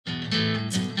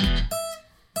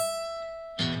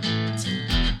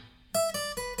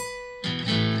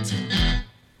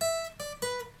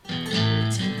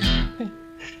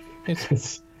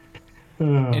It's,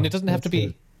 and it doesn't have to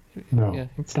be. Good. No,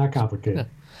 it's not complicated.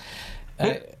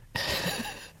 No.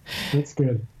 That's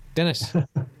good. Dennis,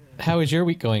 how is your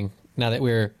week going now that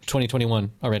we're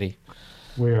 2021 already?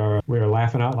 We are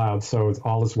laughing out loud, so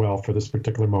all is well for this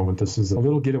particular moment. This is a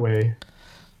little getaway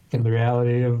from the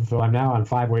reality of I'm now on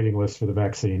 5 waiting lists for the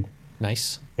vaccine.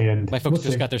 Nice. And my folks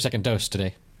just got their second dose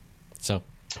today.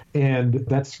 And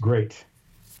that's great.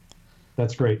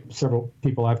 That's great. Several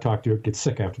people I've talked to get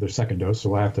sick after their second dose, so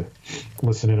we'll have to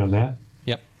listen in on that.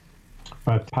 Yep.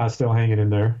 But Pa's still hanging in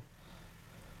there.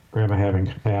 Grandma having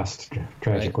passed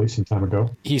tragically some time ago.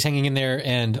 He's hanging in there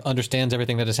and understands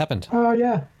everything that has happened. Oh,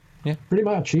 yeah. Yeah. Pretty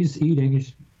much. He's eating.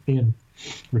 He's being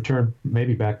returned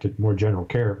maybe back to more general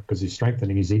care because he's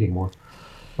strengthening. He's eating more.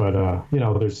 But,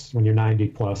 there's when you're 90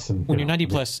 plus. And when you're 90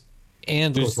 plus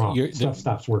and stuff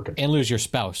stops working. And lose your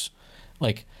spouse.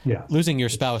 Losing your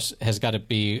spouse has got to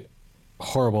be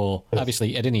horrible,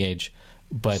 obviously, at any age.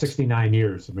 But 69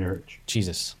 years of marriage.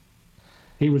 Jesus.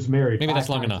 He was married. Maybe that's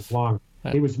long enough.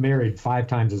 He was married 5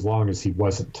 times as long as he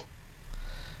wasn't.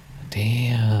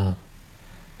 Damn.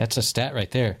 That's a stat right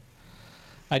there.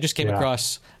 I just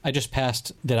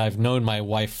passed that I've known my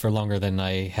wife for longer than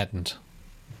I hadn't.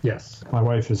 Yes. My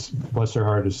wife is, bless her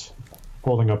heart, is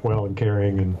holding up well and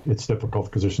caring, and it's difficult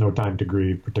because there's no time to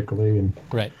grieve particularly. And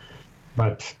right.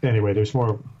 But anyway, there's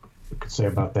more I could say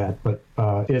about that. But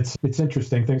it's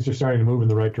interesting. Things are starting to move in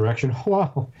the right direction.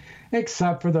 Well,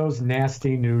 except for those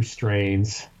nasty new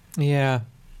strains. Yeah.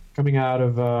 Coming out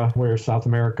of South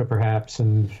America, perhaps.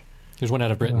 And there's one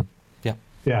out of Britain.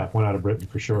 Yeah, one out of Britain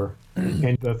for sure.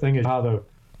 And the thing is how the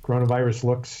coronavirus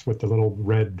looks with the little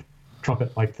red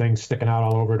trumpet-like thing sticking out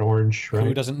all over it, orange, right?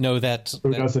 Who doesn't know that?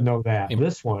 Who doesn't know that?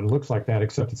 This one looks like that,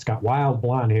 except it's got wild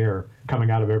blonde hair coming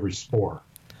out of every spore.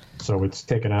 So it's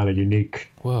taken on a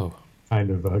unique kind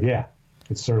of,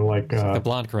 it's sort of like the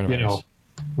blonde coronavirus.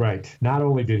 Right. Not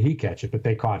only did he catch it, but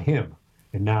they caught him.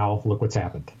 And now look what's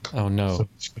happened. Oh, no. So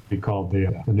it's going to be called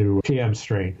the new PM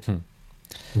strain.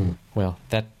 Well,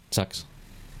 that sucks.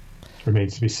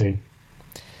 Remains to be seen.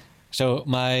 So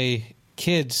my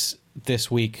kids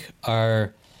this week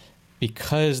are,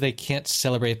 because they can't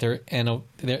celebrate their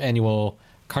annual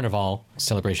Carnival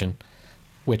celebration,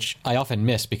 which I often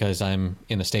miss because I'm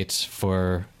in the States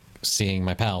for seeing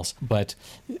my pals. But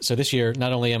so this year,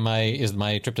 not only is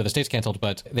my trip to the States canceled,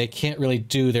 but they can't really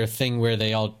do their thing where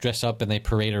they all dress up and they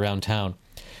parade around town.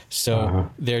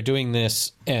 So they're doing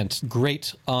this, and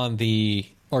great on the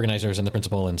organizers and the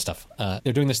principal and stuff.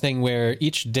 They're doing this thing where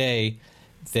each day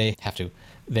they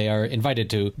are invited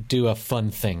to do a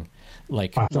fun thing.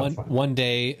 Like one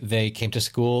day they came to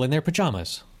school in their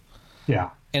pajamas.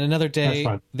 Yeah. And another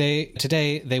day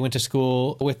they went to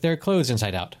school with their clothes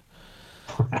inside out.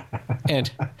 And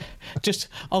just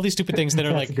all these stupid things that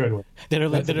are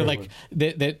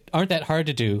that aren't that hard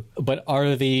to do, but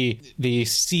are the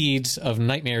seeds of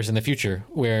nightmares in the future,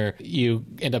 where you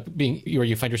end up where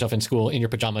you find yourself in school in your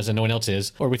pajamas and no one else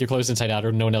is, or with your clothes inside out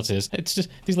or no one else is. It's just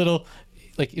these little,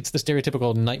 it's the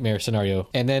stereotypical nightmare scenario.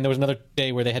 And then there was another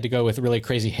day where they had to go with really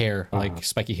crazy hair, like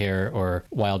spiky hair or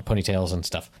wild ponytails and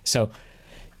stuff. So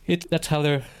that's how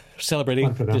they're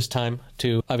celebrating this time,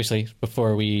 to obviously,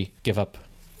 before we give up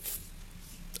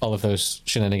all of those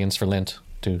shenanigans for Lent,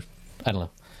 to, I don't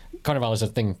know. Carnival is a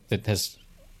thing that has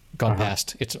gone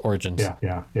past its origins.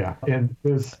 Yeah. And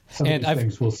there's some of these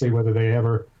things, we'll see whether they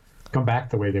ever come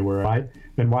back the way they were. I've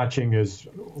been watching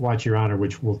Watch Your Honor,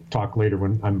 which we'll talk later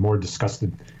when I'm more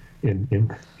disgusted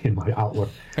in my outlook.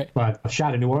 Right. But I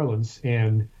shot in New Orleans,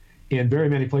 and in very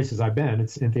many places I've been,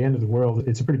 it's at the end of the world.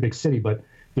 It's a pretty big city, but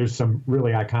there's some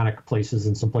really iconic places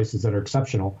and some places that are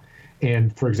exceptional.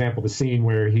 And for example, the scene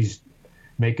where he's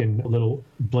making a little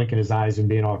blink in his eyes and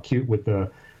being all cute with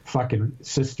the fucking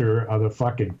sister of the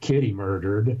fucking kid he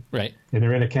murdered. Right. And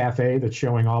they're in a cafe that's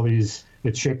showing all these,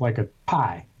 it's shaped like a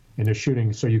pie, and they're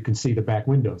shooting so you can see the back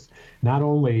windows. Not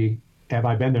only have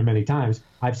I been there many times,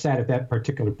 I've sat at that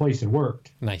particular place and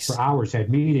worked for hours, had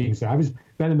meetings there. I was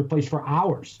been in the place for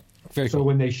hours. Very so cool.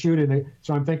 When they shoot it,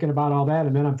 so I'm thinking about all that,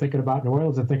 and then I'm thinking about New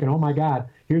Orleans and thinking, oh my God,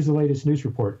 here's the latest news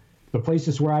report. The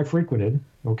places where I frequented,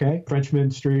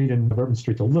 Frenchman Street and Bourbon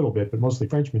Street a little bit, but mostly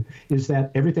Frenchman, is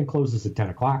that everything closes at 10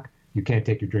 o'clock. You can't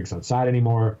take your drinks outside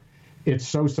anymore. It's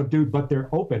so subdued, but they're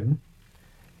open,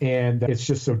 and it's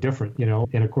just so different,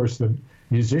 And of course, the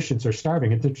musicians are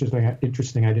starving. It's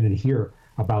interesting. I didn't hear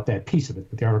about that piece of it,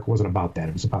 but the article wasn't about that.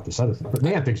 It was about this other thing. But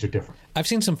man, things are different. I've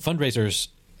seen some fundraisers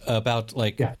about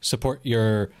support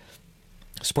your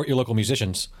local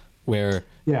musicians, where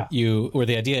where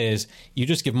the idea is you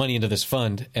just give money into this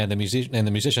fund, and the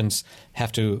musicians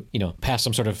have to pass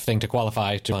some sort of thing to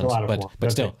qualify to funds.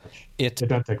 But still, it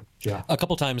doesn't take much. Yeah. A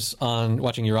couple times on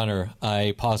watching Your Honor,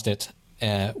 I paused it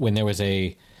when there was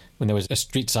a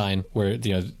street sign where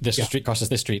this street crosses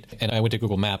this street, and I went to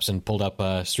Google Maps and pulled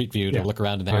up Street View to look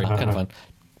around in the area. Kind of fun.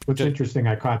 What's interesting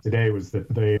I caught today was that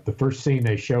the first scene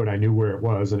they showed, I knew where it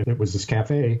was, and it was this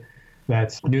cafe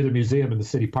that's near the museum in the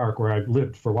city park where I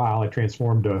lived for a while. I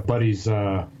transformed a buddy's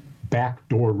back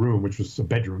door room, which was a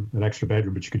bedroom, an extra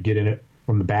bedroom, but you could get in it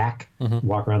from the back,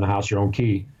 walk around the house, your own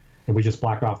key. And we just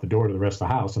blocked off the door to the rest of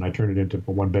the house, and I turned it into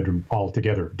a one-bedroom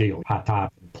all-together deal. Hot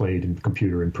top, and plate, and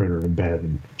computer, and printer, and bed,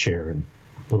 and chair, and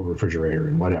little refrigerator,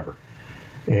 and whatever.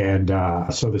 And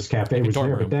so this cafe was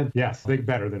there. But then, yes, big,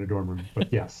 better than a dorm room,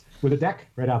 but yes, with a deck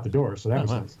right out the door, so that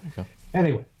was nice. Okay.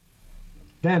 Anyway,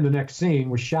 then the next scene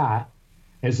was shot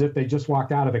as if they just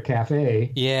walked out of the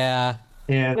cafe. Yeah.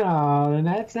 And and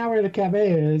that's not where the cafe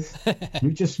is.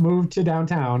 You just moved to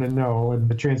downtown, and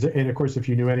and of course, if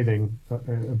you knew anything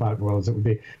about it, well, as it would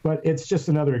be. But it's just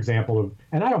another example of,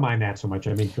 and I don't mind that so much.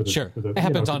 I mean, it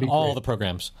happens on all the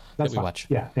programs that we watch.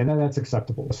 Yeah, and that's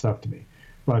acceptable stuff to me.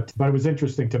 But it was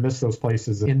interesting to miss those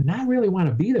places and not really want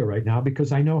to be there right now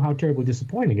because I know how terribly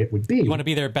disappointing it would be. You want to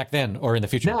be there back then or in the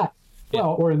future?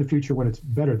 Or in the future when it's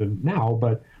better than now,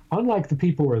 but unlike the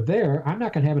people who are there, I'm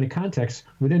not going to have any context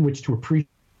within which to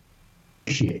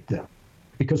appreciate them.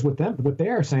 Because what they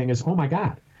are saying is, oh my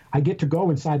God, I get to go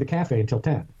inside the cafe until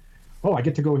 10. Oh, I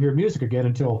get to go hear music again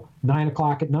until 9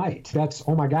 o'clock at night. That's,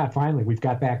 oh my God, finally, we've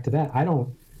got back to that. I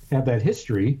don't have that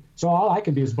history, so all I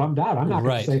can be is bummed out. I'm not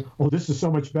going to say, oh, this is so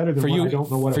much better than I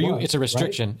don't know what it was. For you, it's a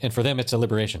restriction, and for them, it's a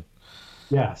liberation.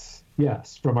 Yes,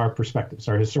 from our perspectives,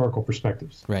 our historical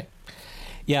perspectives. Right.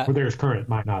 Yeah. Well, theirs current,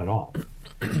 mine not at all.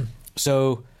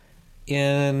 So,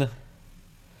 in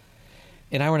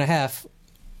an hour and a half,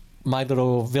 my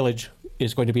little village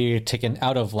is going to be taken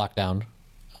out of lockdown,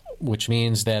 which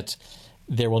means that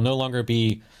there will no longer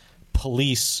be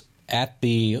police at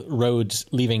the roads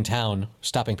leaving town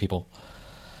stopping people.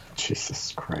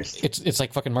 Jesus Christ. It's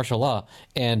like fucking martial law.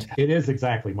 And it is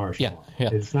exactly martial law. Yeah.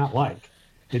 It's not like.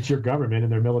 It's your government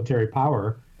and their military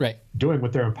power doing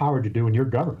what they're empowered to do in your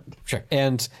government. Sure.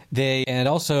 And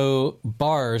also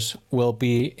bars will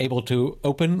be able to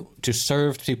open to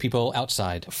serve to people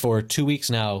outside. For 2 weeks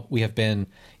now, we have been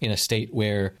in a state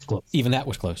where even that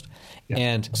was closed. Yeah.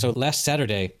 And so last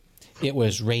Saturday, it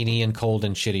was rainy and cold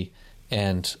and shitty.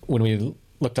 And when we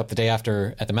looked up the day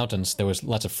after at the mountains, there was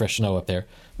lots of fresh snow up there.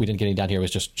 We didn't get any down here. It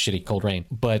was just shitty, cold rain.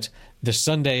 But the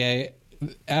Sunday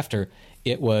after,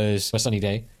 it was a sunny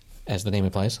day, as the name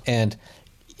implies. And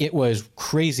it was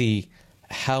crazy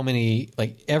how many,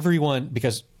 everyone,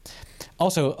 because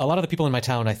also a lot of the people in my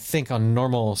town, I think on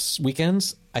normal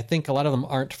weekends, I think a lot of them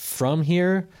aren't from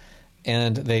here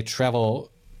and they travel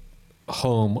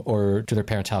home or to their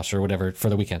parents' house or whatever for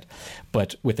the weekend.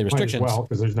 But with the restrictions...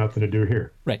 because there's nothing to do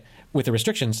here. Right. With the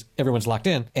restrictions, everyone's locked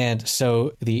in. And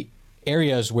so the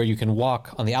areas where you can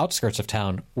walk on the outskirts of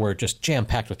town were just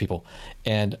jam-packed with people.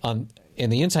 And in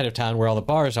the inside of town where all the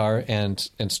bars are and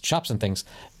shops and things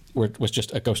was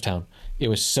just a ghost town. It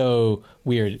was so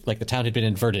weird. Like the town had been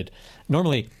inverted.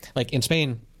 Normally, like in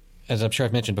Spain, as I'm sure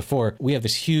I've mentioned before, we have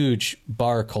this huge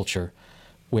bar culture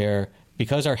where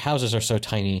because our houses are so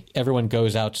tiny, everyone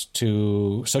goes out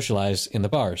to socialize in the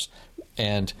bars.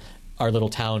 And our little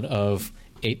town of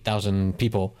 8,000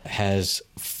 people has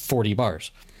 40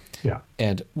 bars. Yeah.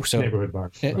 And so neighborhood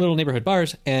bars. Little neighborhood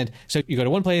bars. And so you go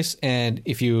to one place, and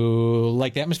if you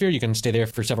like the atmosphere, you can stay there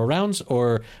for several rounds.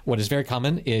 Or what is very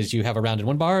common is you have a round in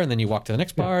one bar, and then you walk to the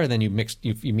next bar, and then you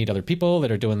meet other people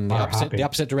that are doing the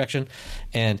opposite direction.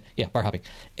 And bar hopping.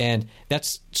 And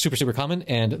that's super, super common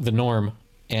and the norm.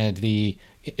 And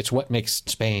it's what makes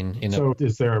Spain. So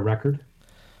is there a record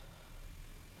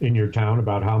in your town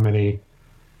about how many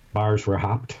bars were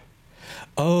hopped?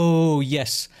 Oh,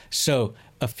 yes. So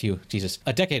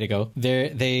a decade ago,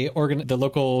 the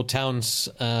local town's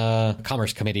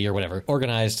commerce committee or whatever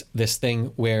organized this thing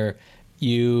where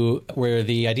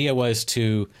the idea was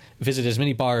to visit as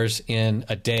many bars in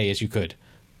a day as you could,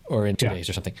 or in 2 days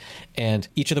or something. And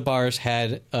each of the bars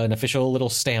had an official little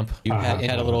stamp. It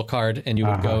had a little card, and you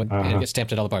would go and get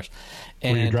stamped at all the bars.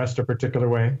 And were you dressed a particular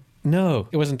way? No,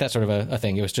 it wasn't that sort of a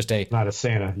thing. It was just not a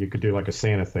Santa. You could do like a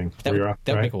Santa thing. That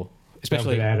would be cool.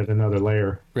 Especially that added another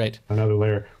layer. Right. Another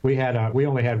layer. We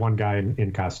only had one guy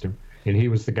in costume, and he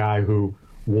was the guy who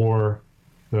wore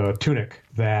the tunic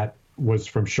that was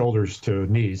from shoulders to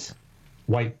knees,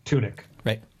 white tunic.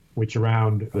 Right. Which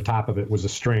around the top of it was a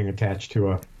string attached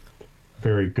to a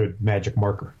very good magic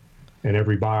marker. And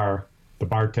every bar the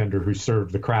bartender who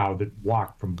served the crowd that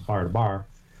walked from bar to bar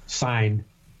sign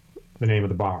the name of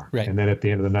the bar. Right. And then at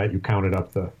the end of the night, you counted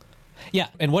up the... Yeah,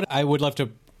 and what I would love to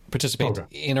participate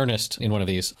in earnest in one of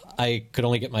these. I could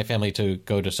only get my family to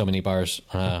go to so many bars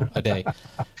a day.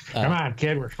 Come on,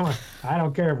 kid, we're coming. I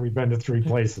don't care if we've been to 3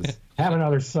 places. Have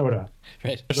another soda.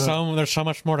 Right. There's so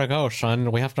much more to go,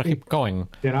 son. We have to keep going.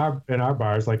 In our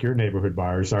bars, like your neighborhood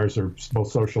bars, ours are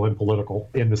both social and political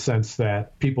in the sense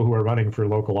that people who are running for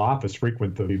local office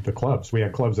frequent the clubs. We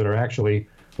have clubs that are actually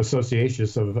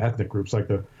associations of ethnic groups, like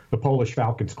the Polish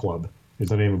Falcons Club is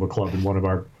the name of a club in one of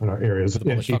our areas.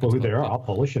 And people who there are all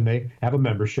Polish, and they have a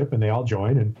membership, and they all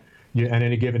join. And on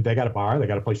any given, they got a bar, they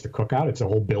got a place to cook out. It's a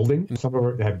whole building. Some of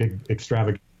them have big,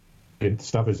 extravagant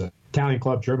stuff. As an Italian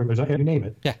club, German, there's you name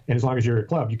it. Yeah. And as long as you're a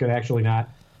club, you can actually not.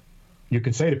 You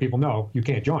can say to people, no, you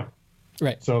can't join.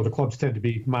 Right. So the clubs tend to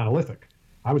be monolithic.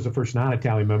 I was the first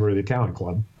non-Italian member of the Italian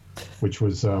club, which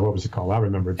was what was it called? I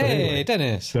remember it. But hey, anyway,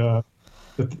 Dennis.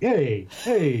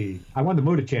 Hey! I won the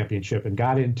Muda Championship and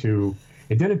got into.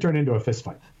 It didn't turn into a fist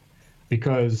fight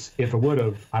because if it would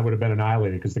have, I would have been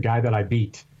annihilated. Because the guy that I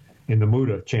beat in the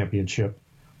Muda Championship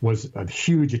was a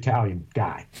huge Italian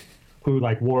guy who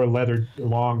wore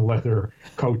long leather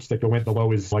coats that went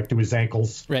below his to his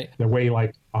ankles. Right. That weigh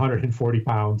 140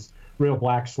 pounds. Real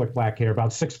slick black hair, about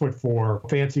 6'4",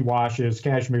 fancy washes,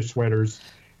 cashmere sweaters.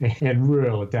 And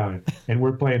real Italian. And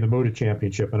we're playing the Muda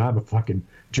Championship, and I'm a fucking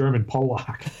German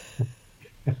Polak.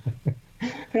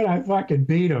 And I fucking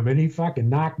beat him, and he fucking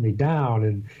knocked me down.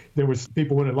 And there was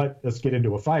people wouldn't let us get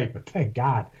into a fight, but thank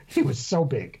God, he was so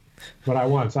big. But I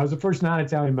won. So I was the first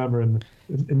non-Italian member, and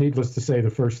needless to say,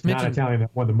 the first non-Italian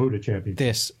that won the Muda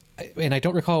Championship. And I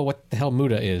don't recall what the hell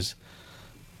Muda is.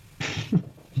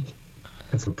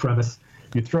 That's the premise.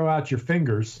 You throw out your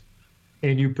fingers,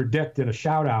 and you predict in a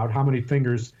shout-out how many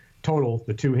fingers total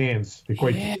the 2 hands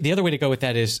equate to. The other way to go with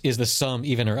that is the sum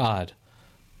even or odd,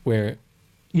 where...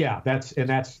 Yeah, this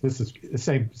is the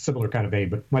same similar kind of vein,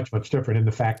 but much different in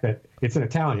the fact that it's an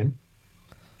Italian,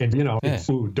 and it's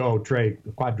su, do, tre,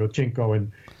 quattro, cinco,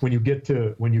 and when you get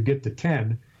to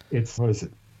 10, it's what is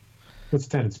it? What's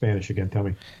 10 in Spanish again? Tell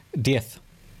me. Diez.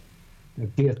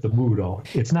 Diez de mudo.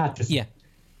 It's not just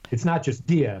It's not just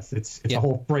diez. It's a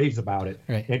whole phrase about it.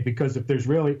 Right. And because if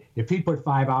he put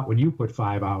 5 out when you put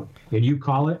 5 out and you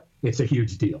call it, it's a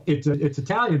huge deal. It's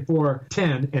Italian for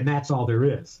 10, and that's all there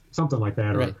is. Something like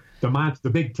that, or the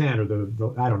Big 10, or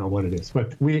the I don't know what it is.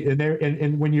 But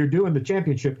and when you're doing the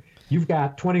championship, you've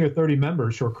got 20 or 30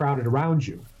 members who are crowded around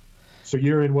you. So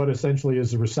you're in what essentially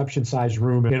is a reception-sized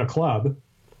room in a club,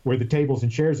 where the tables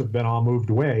and chairs have been all moved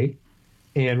away,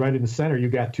 and right in the center you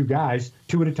got 2 guys,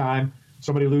 2 at a time.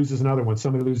 Somebody loses another one.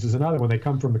 Somebody loses another one. They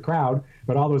come from the crowd,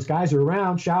 but all those guys are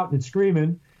around shouting and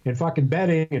screaming and fucking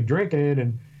betting and drinking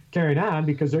and carrying on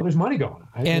because there's money going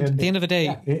on. And at the end of the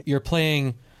day, you're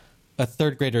playing a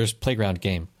third grader's playground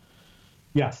game.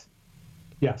 Yes,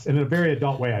 in a very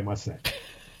adult way, I must say.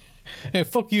 Hey,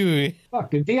 fuck you.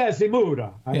 Fucking Diez de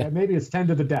Muda. Maybe it's 10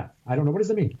 to the death. I don't know. What does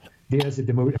it mean? Diez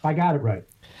de Muda. If I got it right.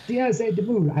 Diez de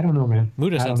Muda. I don't know, man.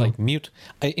 Muda sounds like mute.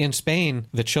 In Spain,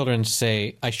 the children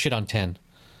say, I shit on 10.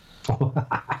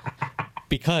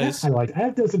 Because... I like it.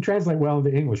 That doesn't translate well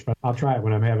into English, but I'll try it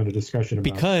when I'm having a discussion about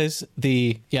because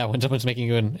when someone's making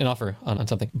you an offer on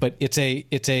something. But it's a...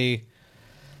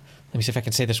 Let me see if I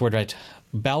can say this word right.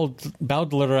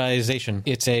 Bowdlerization.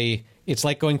 It's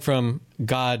like going from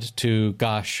God to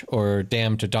gosh or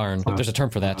damn to darn. There's a term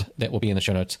for that will be in the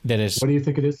show notes. That is... What do you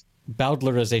think it is?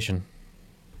 Bowdlerization.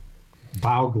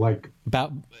 I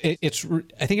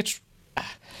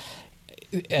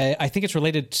think it's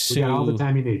related to all the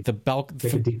time you need. the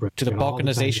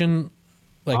balkanization.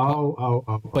 But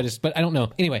I don't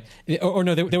know. Anyway, or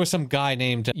no, there was some guy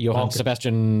named Johann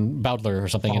Sebastian Bowdler or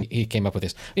something, and he came up with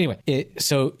this. Anyway,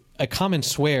 so a common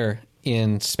swear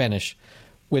in Spanish,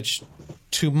 which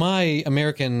to my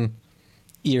American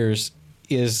ears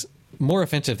is more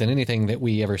offensive than anything that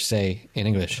we ever say in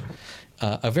English.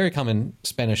 A very common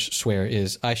Spanish swear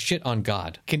is "I shit on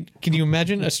God." Can you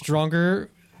imagine a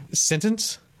stronger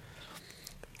sentence?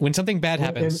 When something bad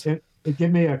happens,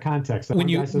 give me a context. When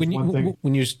you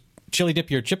chili dip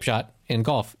your chip shot in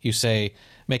golf, you say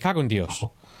 "Me cago en Dios."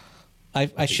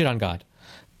 I shit on God.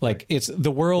 Like it's the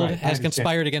world has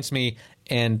conspired against me,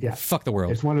 and fuck the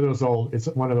world. It's one of those old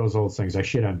things. I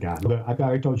shit on God.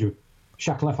 I told you,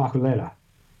 "Szakle fakulera,"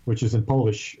 which is in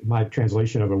Polish, my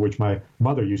translation of it, which my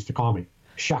mother used to call me.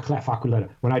 "Szakle fakulera."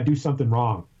 When I do something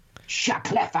wrong,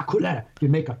 "Szakle fakulera." You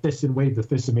make a fist and wave the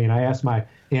fist at me. And I asked my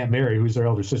Aunt Mary, who's her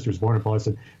elder sister, was born in Poland. I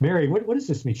said, "Mary, what does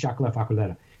this mean, "Szakle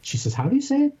fakulera"? She says, how do you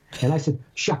say it? And I said,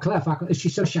 Chaclet. She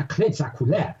said, Chaclet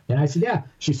Sacoulet. And I said, yeah.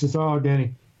 She says, oh,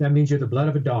 Danny, that means you're the blood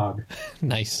of a dog.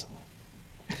 Nice.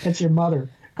 That's your mother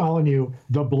calling you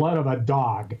the blood of a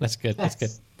dog. That's good. That's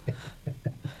good.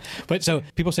 But so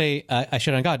people say, I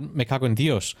shit on God, me cago en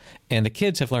Dios. And the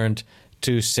kids have learned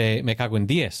to say me cago en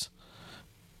diez,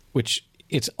 which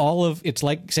it's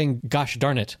like saying gosh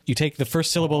darn it. You take the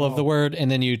first syllable of the word and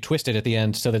then you twist it at the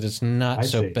end so that it's not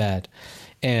so bad.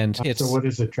 And so what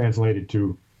is it translated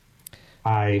to?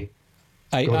 I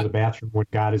go to the bathroom when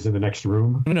God is in the next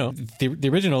room? No. The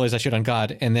original is I shit on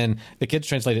God, and then the kids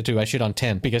translate it to I shit on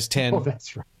 10, because 10,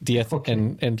 that's right. Diez, okay.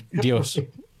 and Dios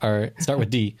start with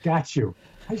D. Got you.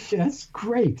 That's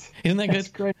great. Isn't that good? That's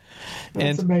great.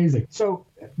 That's amazing. So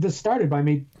this started by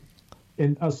me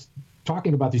and us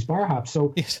talking about these bar hops.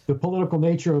 So yes. The political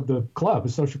nature of the club, a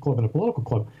social club and a political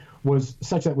club, was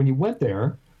such that when you went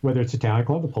there, whether it's Italian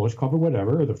club, the Polish club or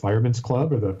whatever, or the firemen's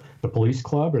club or the police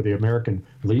club or the American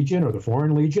Legion or the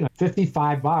Foreign Legion,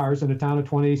 55 bars in a town of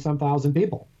 20-some thousand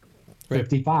people. Right.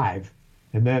 55.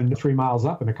 And then 3 miles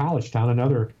up in a college town,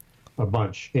 a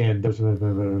bunch. And there's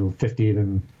 50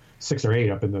 and 6 or 8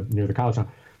 up near the college town.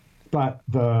 But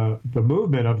the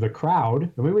movement of the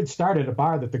crowd, we would start at a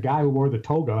bar that the guy who wore the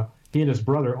toga, he and his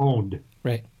brother owned.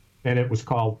 Right. And it was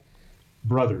called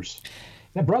Brothers.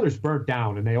 That Brothers burnt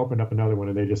down, and they opened up another one,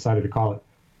 and they decided to call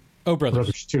it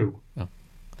Brothers 2. Oh.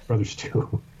 Brothers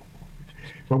 2.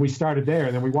 But we started there,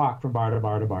 and then we walked from bar to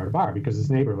bar to bar to bar because it's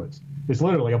neighborhoods. It's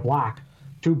literally a block,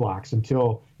 2 blocks,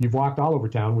 until you've walked all over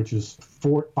town, which is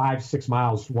 4, 5, 6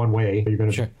 miles one way. You're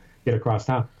going to get across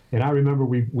town. And I remember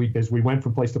we as we went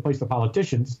from place to place, the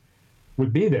politicians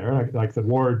would be there, like the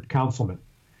ward councilman.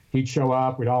 He'd show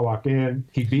up. We'd all walk in.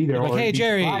 He'd be there. Like, hey,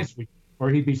 Jerry.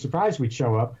 He'd be surprised we'd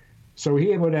show up. So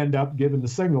he would end up giving the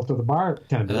signal to the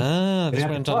bartender. That's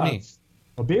what I'm telling me.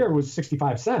 A beer was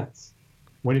 65 cents.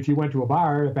 When if you went to a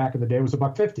bar back in the day, it was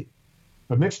 $1.50.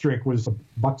 A mixed drink was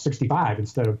 $1.65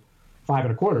 instead of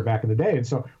 $5.25 back in the day. And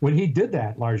so when he did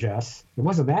that largesse, it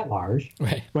wasn't that large,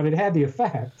 right, but it had the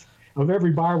effect of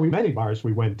many bars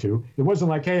we went to. It wasn't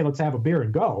like, hey, let's have a beer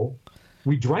and go.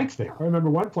 We drank there. I remember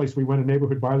one place we went, a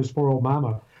neighborhood bar. This poor old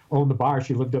mama owned the bar.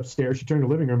 She lived upstairs. She turned the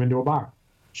living room into a bar.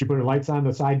 She put her lights on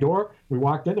the side door. We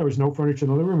walked in. There was no furniture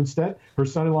in the living room. Instead, her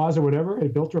son-in-laws or whatever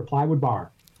had built her a plywood bar,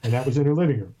 and that was in her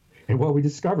living room. And what we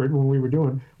discovered when we were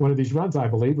doing one of these runs, I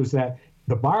believe, was that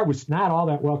the bar was not all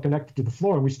that well connected to the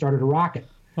floor, and we started to rock it.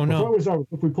 Oh, no. The floor was over.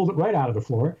 We pulled it right out of the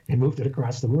floor and moved it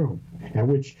across the room, at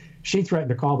which she threatened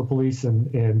to call the police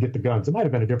and get the guns. It might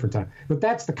have been a different time. But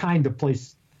that's the kind of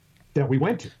place that we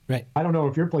went to. Right. I don't know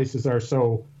if your places are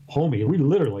so homey. We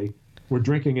literally were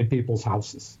drinking in people's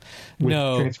houses.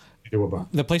 No.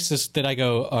 The places that I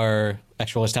go are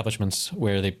actual establishments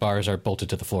where the bars are bolted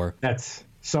to the floor. That's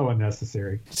so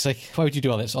unnecessary. It's like, why would you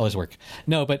do all this work?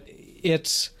 No, but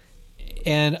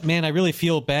and man, I really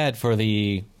feel bad for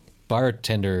the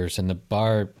bartenders and the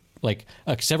bar. Like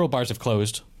several bars have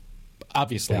closed,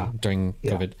 obviously, during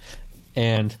COVID.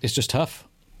 And it's just tough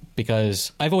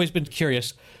because I've always been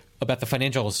curious about the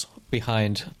financials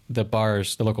behind the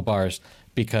bars, the local bars,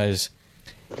 because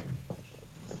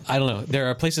I don't know. There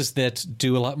are places that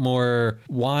do a lot more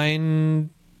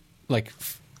wine, like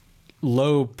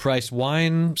low price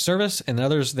wine service, and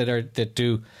others that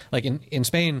do, like in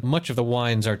Spain, much of the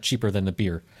wines are cheaper than the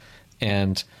beer,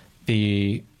 and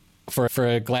for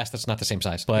a glass that's not the same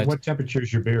size. But what temperature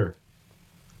is your beer?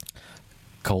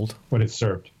 Cold when it's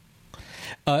served.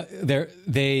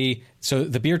 So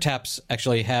the beer taps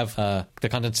actually have the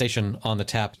condensation on the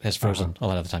tap has frozen a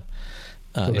lot of the time.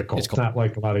 So they're cold. It's not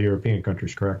like a lot of European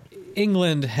countries, correct?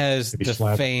 England has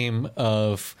the fame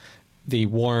of the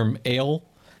warm ale,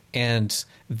 and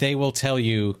they will tell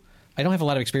you, I don't have a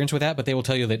lot of experience with that, but they will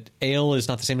tell you that ale is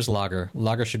not the same as lager.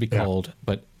 Lager should be cold,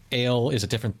 but ale is a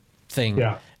different thing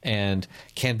and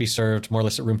can be served more or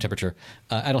less at room temperature.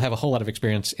 I don't have a whole lot of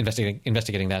experience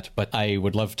investigating that, but I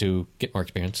would love to get more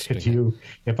experience.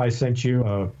 If I sent you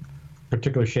a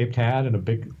particular shaped hat and a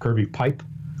big curvy pipe,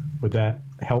 would that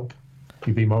help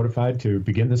you be motivated to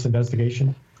begin this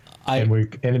investigation?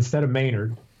 And instead of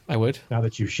Maynard, I would. Now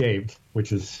that you've shaved,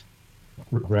 which is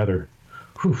rather,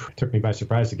 took me by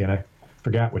surprise again. I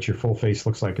forgot what your full face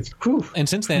looks like. It's And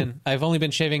since then, I've only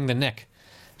been shaving the neck.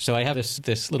 So I have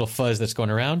this little fuzz that's going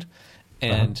around,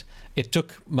 and it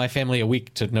took my family a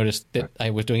week to notice that I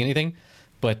was doing anything.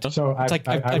 But so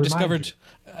I've discovered.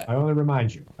 I only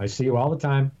remind you. I see you all the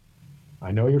time. I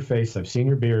know your face. I've seen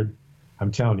your beard.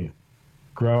 I'm telling you,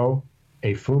 grow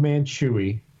a Fu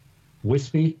Manchu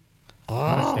wispy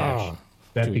mustache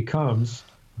that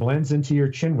blends into your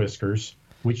chin whiskers,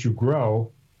 which you grow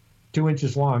 2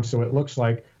 inches long, so it looks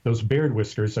like those beard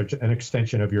whiskers are an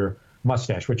extension of your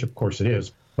mustache, which of course it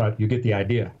is, but you get the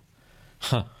idea.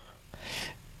 Huh.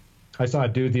 I saw a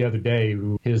dude the other day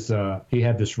who he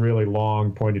had this really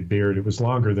long pointed beard. It was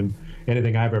longer than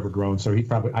anything I've ever grown. So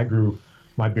I grew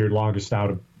my beard longest out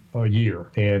of a year,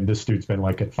 and this dude's been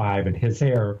like at 5, and his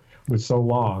hair was so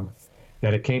long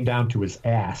that it came down to his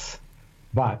ass,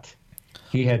 but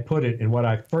he had put it in what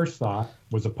I first thought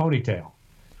was a ponytail,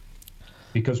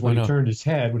 because when he turned his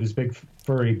head with his big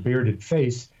furry bearded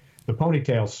face, the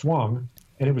ponytail swung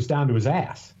and it was down to his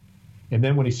ass. And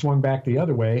then when he swung back the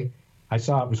other way, I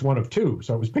saw it was one of two,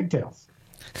 so it was pigtails.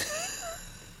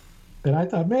 And I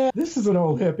thought, man, this is an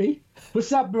old hippie.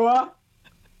 What's up, bro?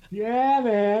 Yeah,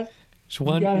 man. It's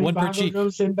one per cheek.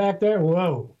 Sitting back there.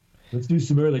 Whoa. Let's do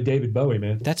some early David Bowie,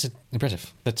 man. That's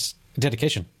impressive. That's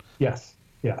dedication. Yes.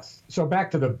 So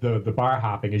back to the bar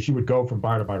hopping, as you would go from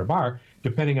bar to bar to bar,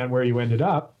 depending on where you ended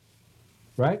up,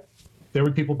 right? There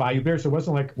would people buy you beer. So it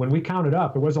wasn't like, when we counted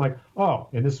up, it wasn't like, oh,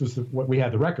 and this was what we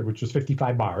had the record, which was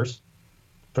 55 bars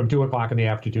from 2 o'clock in the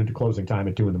afternoon to closing time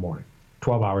at 2 in the morning.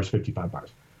 12 hours, 55 bars,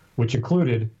 which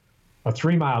included a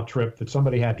 3-mile trip that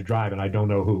somebody had to drive, and I don't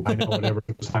know who. I know whatever,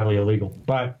 it was highly illegal.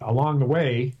 But along the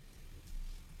way,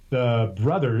 the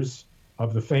brothers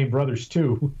of the famed Brothers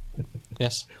 2,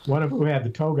 yes, one of who had the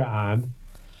toga on,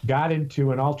 got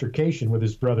into an altercation with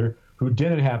his brother who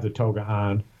didn't have the toga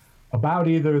on about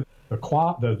either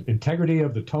the integrity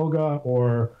of the toga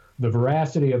or the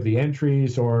veracity of the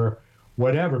entries or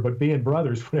whatever. But being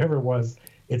brothers, whatever it was,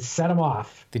 it set them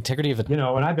off. The integrity of it. And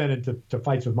I've been into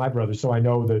fights with my brothers, so I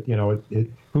know that,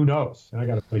 who knows? And I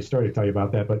got a funny story to tell you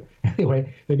about that. But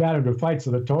anyway, they got into a fight.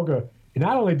 So the toga,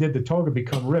 not only did the toga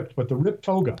become ripped, but the ripped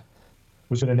toga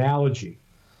was an analogy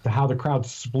to how the crowd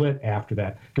split after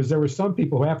that. Because there were some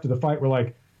people who after the fight were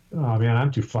like, oh, man,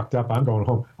 I'm too fucked up. I'm going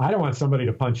home. I don't want somebody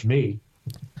to punch me.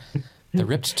 The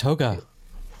ripped toga.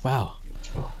 Wow.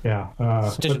 Yeah.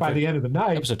 But by the end of the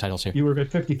night, episode titles here. You were at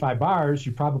 55 bars.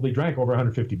 You probably drank over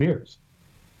 150 beers.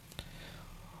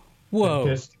 Whoa. And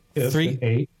pissed and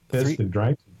ate, and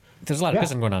drank. There's a lot of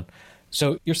pissing going on.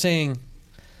 So you're saying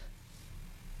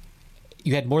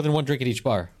you had more than one drink at each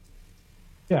bar?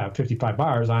 Yeah, 55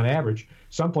 bars on average.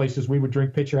 Some places we would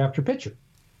drink pitcher after pitcher.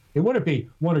 It wouldn't be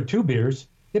 1 or 2 beers.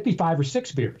 It'd be 5 or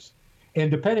 6 beers. And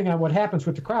depending on what happens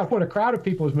with the crowd, when a crowd of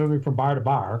people is moving from bar to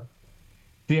bar,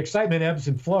 the excitement ebbs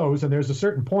and flows, and there's a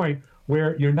certain point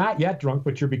where you're not yet drunk,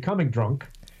 but you're becoming drunk.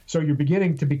 So you're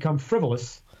beginning to become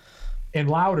frivolous and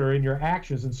louder in your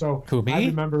actions. And so who, me? I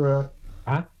remember...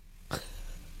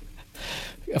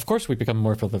 Of course we become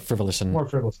more frivolous. More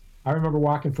frivolous. I remember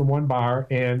walking from one bar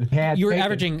and had... You were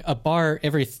averaging a bar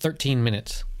every 13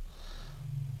 minutes.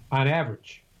 On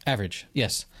average. Average,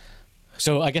 yes.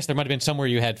 So I guess there might have been somewhere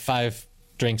you had 5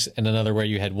 drinks and another where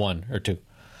you had 1 or 2.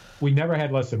 We never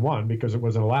had less than 1 because it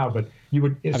wasn't allowed, but you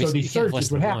would. Obviously, so these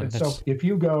surges would happen. So if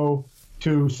you go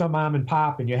to some mom and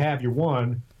pop and you have your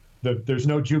one, there's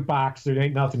no jukebox, there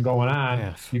ain't nothing going on.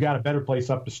 Yeah. You got a better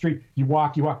place up the street. You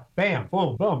walk, bam,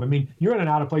 boom, boom. I mean, you're in and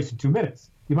out of place in 2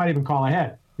 minutes. You might even call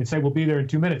ahead and say, we'll be there in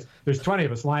 2 minutes. There's 20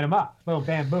 of us, line them up. Boom,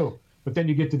 bam, boom. But then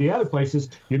you get to the other places,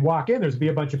 you'd walk in, there'd be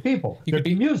a bunch of people. There'd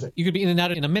be music. You could be in and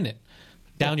out in a minute.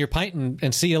 Down your pint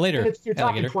and see you later. You're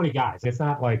talking 20 guys. It's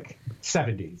not like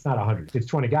 70. It's not 100. It's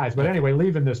 20 guys. But anyway,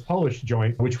 leaving this Polish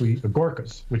joint,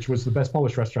 Gorka's, which was the best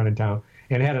Polish restaurant in town,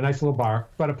 and it had a nice little bar,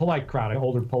 but a polite crowd. An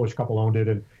older Polish couple owned it,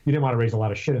 and you didn't want to raise a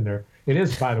lot of shit in there. It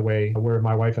is, by the way, where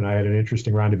my wife and I had an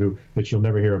interesting rendezvous that you'll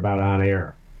never hear about on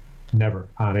air. Never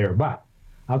on air. But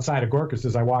outside of Gorka's,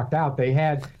 as I walked out, they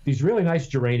had these really nice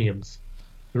geraniums.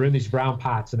 They're in these brown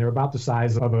pots, and they're about the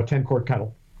size of a 10-quart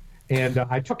kettle. And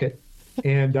I took it.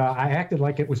 And I acted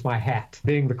like it was my hat,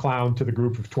 being the clown to the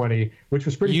group of 20, which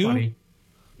was pretty funny.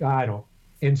 I don't.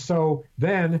 And so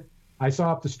then I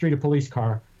saw up the street a police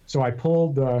car. So I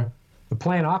pulled the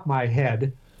plant off my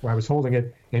head where I was holding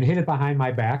it and hid it behind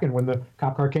my back. And when the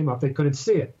cop car came up, they couldn't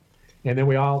see it. And then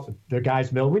the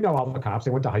guys milled. We know all the cops.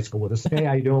 They went to high school with us. Hey,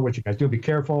 how you doing? What you guys doing? Be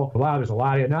careful. Wow, there's a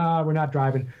lot of you. No, we're not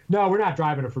driving. No, we're not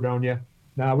driving to Fredonia.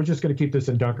 No, we're just going to keep this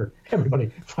in Dunkirk.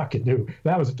 Everybody fucking knew.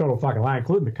 That was a total fucking lie,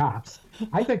 including the cops.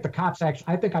 I think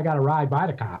I got a ride by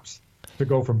the cops to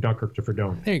go from Dunkirk to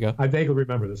Fredonia. There you go. I vaguely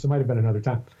remember this. It might have been another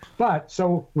time. But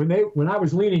so when I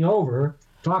was leaning over,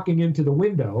 talking into the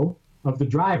window of the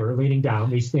driver, leaning down,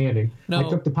 me standing, I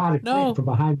took the potted plant from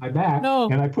behind my back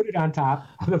and I put it on top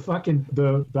of the fucking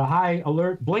the high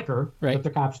alert blinker that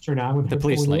the cops turn on when the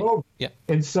police light. Over. Yeah.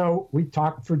 And so we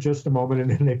talked for just a moment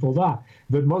and then they pulled off.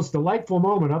 The most delightful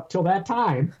moment up till that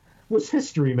time was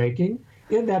history making.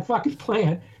 in that fucking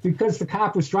plant because the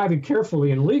cop was driving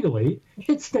carefully and legally.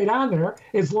 It stayed on there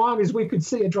as long as we could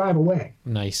see it drive away.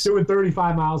 Nice. Doing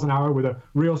 35 miles an hour with a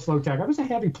real slow tach. It was a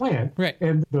heavy plant. Right.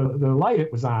 And the light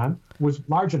it was on was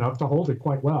large enough to hold it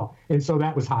quite well. And so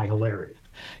that was high hilarity.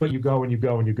 But you go and you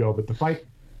go and you go. But the fight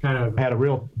kind of had a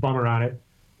real bummer on it.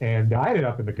 And I ended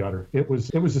up in the gutter. It was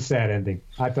a sad ending.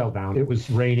 I fell down. It was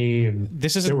rainy, and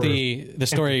this isn't the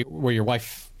story where your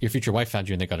future wife, found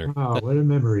you in the gutter. Oh, what a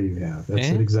memory you have! That's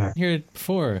it exactly. Here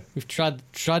before we've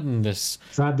trodden this.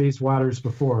 Trod these waters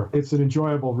before. It's an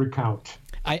enjoyable recount.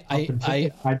 I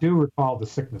do recall the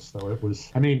sickness, though. It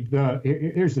was. I mean,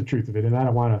 here's the truth of it, and I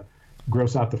don't want to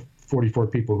gross out the 44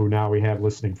 people who now we have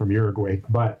listening from Uruguay,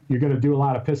 but you're going to do a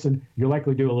lot of pissing. You'll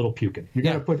likely do a little puking. You're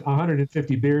going to put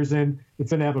 150 beers in.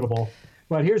 It's inevitable.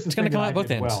 But here's the thing. It's going to come out both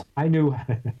ends. Well, I knew.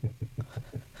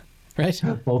 Right?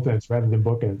 Both ends rather than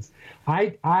bookends.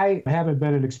 I haven't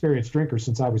been an experienced drinker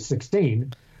since I was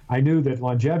 16. I knew that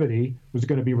longevity was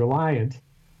going to be reliant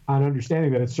on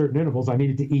understanding that at certain intervals I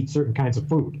needed to eat certain kinds of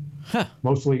food,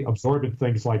 mostly absorbent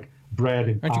things like bread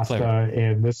and pasta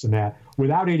and this and that,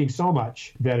 without eating so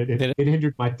much that it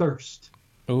hindered my thirst,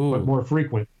 but more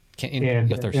frequent.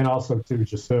 And also, too,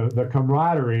 just the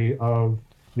camaraderie of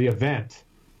the event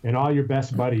and all your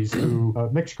best buddies who,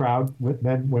 mixed crowd, with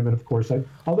men, women, of course.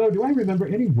 Although, do I remember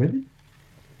any women?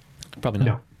 Probably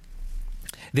not.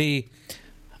 No.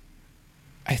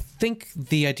 I think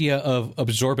the idea of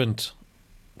absorbent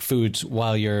foods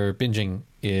while you're binging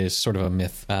is sort of a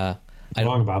myth. Wrong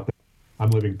about that. I'm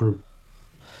living proof.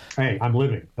 Hey, I'm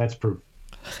living. That's proof.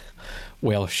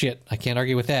 Well, shit. I can't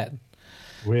argue with that.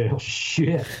 Well,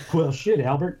 shit. Well, shit,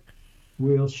 Albert.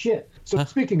 Well, shit. So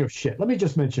speaking of shit, let me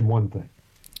just mention one thing.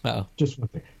 Uh-oh. Just one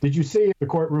thing. Did you see the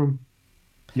courtroom,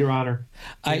 Your Honor,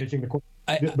 managing the court?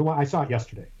 The one I saw it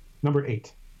yesterday. Number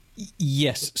 8.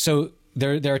 Yes. So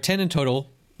there are 10 in total.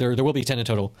 There will be 10 in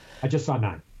total. I just saw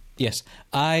 9. Yes.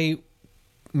 I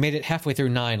made it halfway through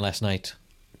 9 last night.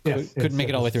 Yes, couldn't make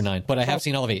it all the way through 9, but I have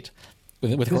seen all of 8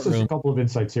 with this courtroom. Is a couple of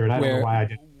insights here, and I don't know why I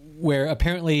didn't. Where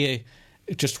apparently,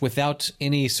 just without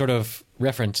any sort of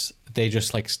reference, they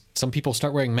just some people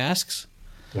start wearing masks.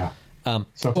 Yeah.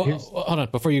 So hold on,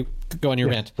 before you go on your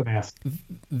rant. The mask.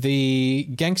 The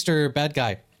gangster bad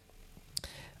guy.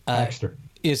 Baxter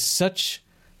is such.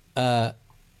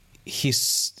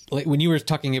 He's like when you were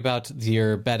talking about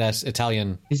your badass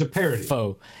Italian. He's a parody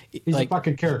foe. He's a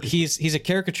fucking caricature. He's a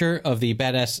caricature of the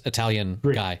badass Italian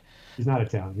Greek. guy. He's not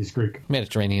Italian. He's Greek.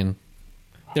 Mediterranean.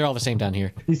 They're all the same down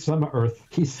here. He's from Earth.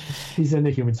 He's in the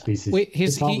human species. Wait,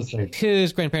 his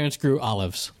grandparents grew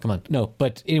olives. Come on, no.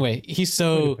 But anyway, he's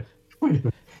so. Wait a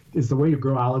minute. Is the way you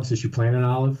grow olives is you plant an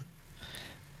olive?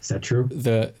 Is that true?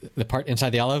 The part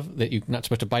inside the olive that you're not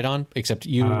supposed to bite on, except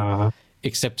you.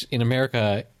 Except in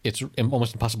America, it's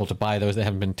almost impossible to buy those that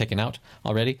haven't been taken out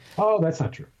already. Oh, that's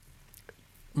not true.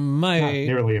 Not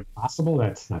nearly impossible.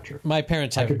 That's not true. My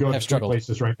parents I could go to struggled.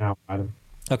 places right now. Adam.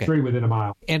 Okay. 3 within a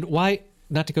mile. And why?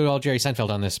 Not to go all Jerry Seinfeld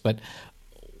on this, but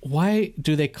why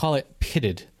do they call it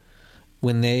pitted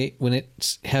pitted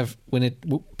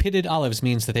olives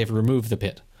means that they've removed the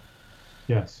pit?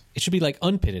 Yes. It should be like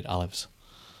unpitted olives.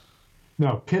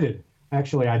 No, pitted.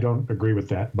 Actually, I don't agree with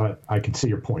that, but I can see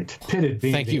your point. Pitted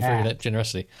being Thank you for that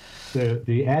generosity.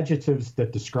 The adjectives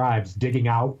that describes digging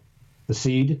out the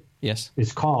seed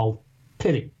is called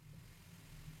pitting.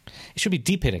 It should be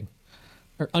depitting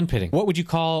or unpitting. What would you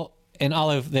call an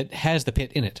olive that has the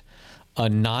pit in it? A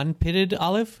non-pitted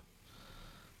olive?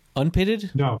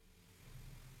 Unpitted? No.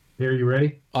 Here, you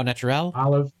ready? Au naturel?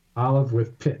 Olive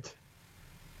with pit.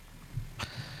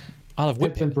 Olive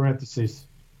with pit in parentheses.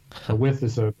 A with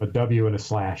is a W and a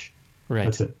slash. Right.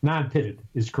 That's it. Non-pitted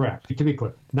is correct. To be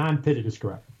clear, non-pitted is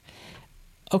correct.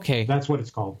 Okay. That's what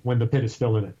it's called when the pit is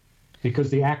still in it. Because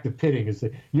the act of pitting is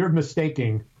that you're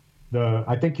mistaking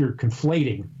I think you're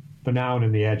conflating the noun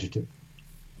and the adjective.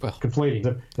 Well,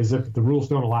 conflating as if the rules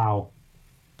don't allow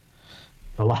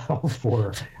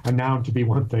for a noun to be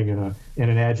one thing and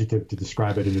an adjective to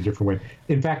describe it in a different way.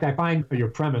 In fact, I find your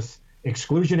premise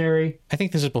exclusionary. I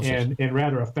think this is bullshit. And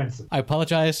rather offensive. I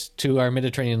apologize to our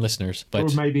Mediterranean listeners, but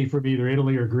or maybe from either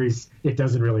Italy or Greece. It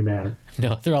doesn't really matter.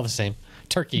 No, they're all the same.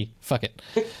 Turkey, fuck it.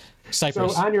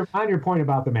 Cyprus. So on your point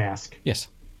about the mask. Yes.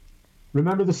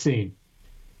 Remember the scene.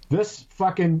 This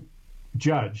fucking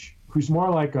judge, who's more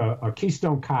like a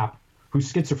Keystone Cop, who's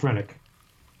schizophrenic,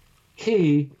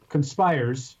 he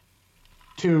conspires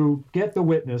to get the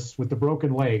witness with the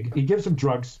broken leg. He gives him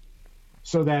drugs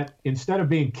so that instead of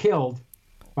being killed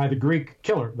by the Greek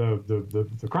killer,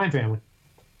 the crime family,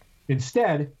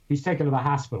 instead he's taken to the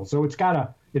hospital. So it's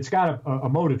got a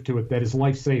motive to it that is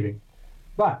life-saving.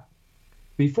 But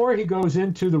before he goes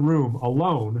into the room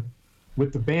alone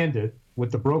with the bandit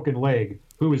with the broken leg,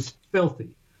 who is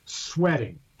filthy,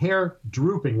 sweating, hair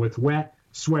drooping with wet,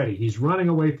 sweaty. He's running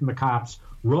away from the cops,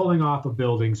 rolling off of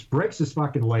buildings, breaks his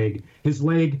fucking leg. His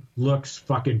leg looks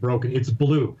fucking broken. It's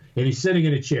blue, and he's sitting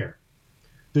in a chair.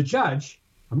 The judge,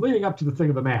 I'm leading up to the thing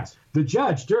of the mask. The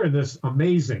judge, during this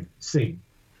amazing scene,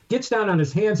 gets down on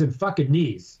his hands and fucking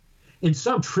knees in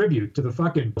some tribute to the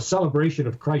fucking celebration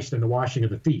of Christ and the washing of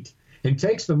the feet, and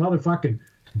takes the motherfucking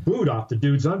boot off the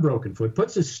dude's unbroken foot,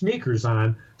 puts his sneakers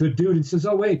on the dude and says,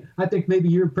 oh, wait, I think maybe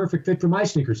you're a perfect fit for my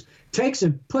sneakers. Takes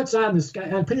and puts on this guy,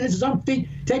 puts his own feet,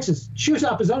 takes his shoes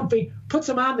off his own feet, puts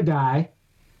them on the guy.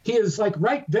 He is like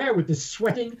right there with this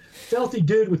sweating, filthy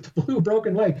dude with the blue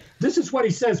broken leg. This is what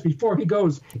he says before he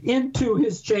goes into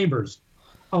his chambers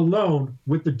alone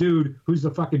with the dude who's the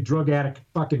fucking drug addict,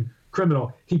 fucking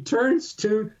criminal. He turns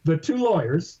to the two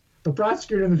lawyers, the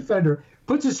prosecutor and the defender,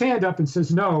 puts his hand up and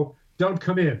says, no, don't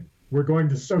come in. We're going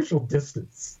to social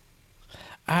distance.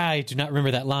 I do not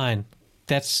remember that line.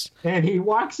 And he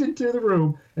walks into the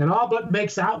room and all but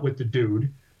makes out with the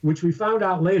dude, which we found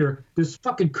out later, this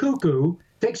fucking cuckoo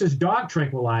takes his dog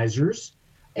tranquilizers,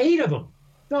 8 of them,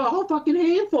 a whole fucking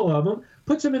handful of them,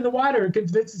 puts them in the water and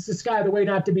convinces this guy the way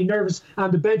not to be nervous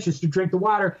on the benches to drink the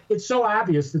water. It's so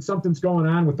obvious that something's going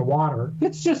on with the water.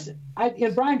 It's just,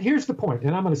 and Brian, here's the point,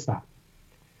 and I'm going to stop.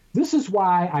 This is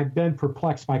why I've been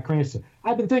perplexed by Cranston.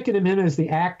 I've been thinking of him as the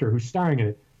actor who's starring in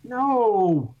it.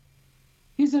 No,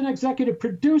 he's an executive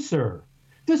producer.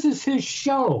 This is his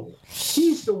show.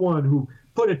 He's the one who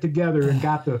put it together and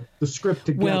got the script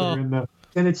together,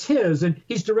 and it's his, and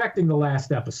he's directing the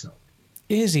last episode.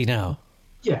 Is he now?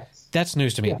 Yes. That's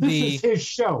news to me. Yeah, this is his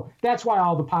show. That's why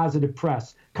all the positive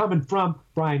press coming from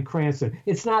Bryan Cranston.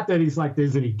 It's not that he's like,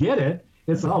 doesn't he get it?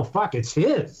 It's, oh, fuck, it's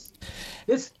his.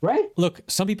 It's, right? Look,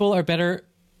 some people are better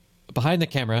behind the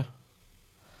camera,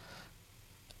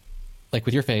 like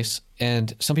with your face,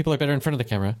 and some people are better in front of the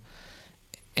camera.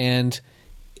 And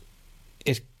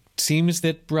it seems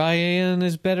that Brian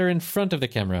is better in front of the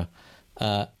camera.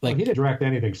 Well, he didn't direct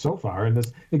anything so far, and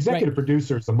this executive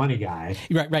producer is the money guy.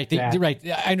 Right. Right.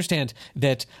 I understand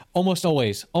that almost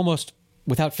always, almost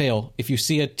without fail, if you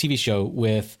see a TV show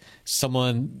with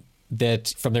someone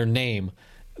that from their name,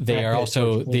 they are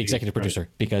also the executive producer,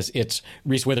 because it's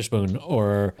Reese Witherspoon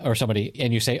or somebody,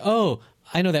 and you say, oh,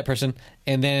 I know that person,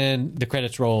 and then the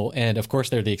credits roll, and of course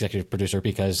they're the executive producer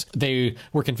because they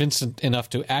were convinced enough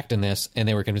to act in this, and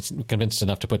they were convinced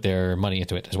enough to put their money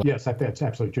into it as well. Yes, that's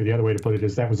absolutely true. The other way to put it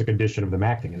is that was a condition of them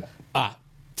acting in it.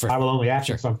 I will only act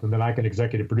in something that I can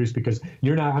executive produce, because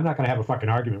I'm not going to have a fucking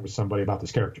argument with somebody about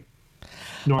this character,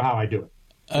 nor how I do it.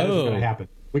 That isn't going to happen.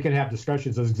 We can have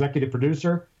discussions as executive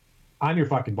producer. I'm your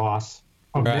fucking boss.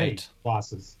 Many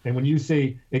bosses. And when you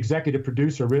see executive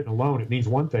producer written alone, it means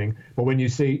one thing. But when you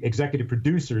see executive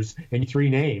producers and 3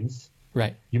 names,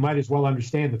 right, you might as well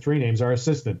understand the 3 names are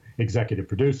assistant executive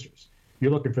producers.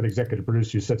 You're looking for the executive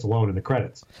producer who sits alone in the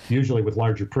credits, usually with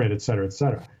larger print, et cetera, et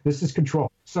cetera. This is control.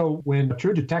 So when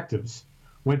True Detectives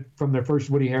went from their first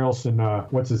Woody Harrelson,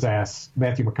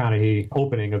 Matthew McConaughey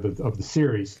opening of the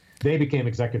series, they became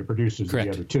executive producers of the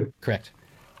other 2. Correct.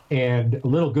 And a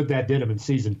little good that did them in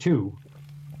season 2,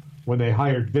 when they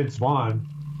hired Vince Vaughn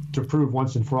to prove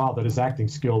once and for all that his acting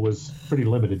skill was pretty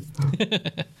limited.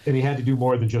 And he had to do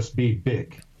more than just be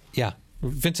big. Yeah.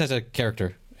 Vince has a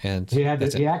character. And he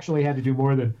actually had to do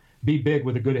more than be big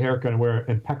with a good haircut and wear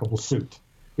an impeccable suit.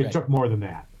 It took more than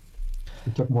that.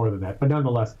 But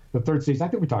nonetheless, the 3rd season, I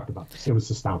think we talked about this. It was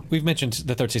astounding. We've mentioned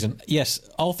the 3rd season. Yes,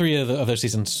 all 3 of those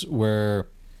seasons were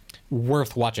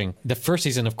worth watching. The 1st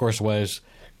season, of course, was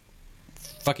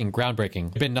fucking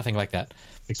groundbreaking. Been nothing like that.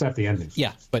 Except the endings.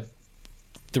 Yeah, but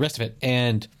the rest of it.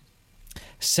 And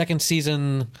 2nd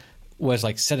season was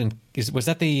like set in... Was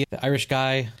that the Irish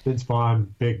guy? Vince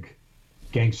Vaughn, big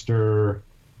gangster.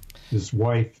 His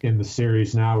wife in the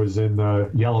series now is in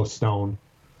Yellowstone.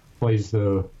 Plays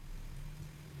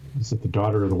is it the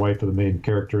daughter or the wife of the main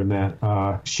character in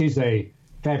that? She's a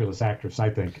fabulous actress, I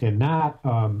think, and not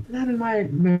in my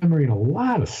memory in a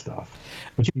lot of stuff.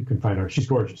 But you can find her. She's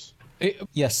gorgeous.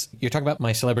 Yes, you're talking about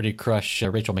my celebrity crush,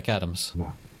 Rachel McAdams.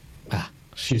 No.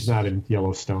 She's not in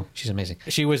Yellowstone. She's amazing.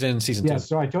 She was in season 2. Yeah,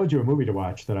 so I told you a movie to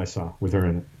watch that I saw with her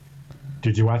in it.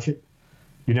 Did you watch it?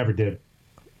 You never did.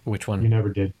 Which one? You never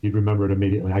did. You'd remember it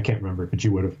immediately. I can't remember it, but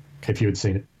you would have if you had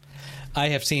seen it. I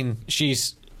have seen.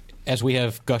 She's, as we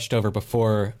have gushed over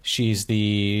before, she's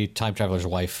the time traveler's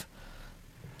wife.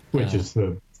 Which is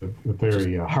the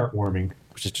very heartwarming...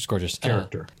 Which is just gorgeous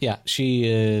character. Yeah, she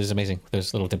is amazing with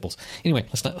those little dimples. Anyway,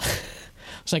 let's not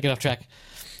get off track.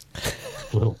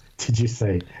 Did you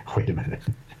say? Wait a minute.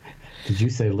 Did you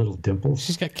say little dimples?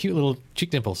 She's got cute little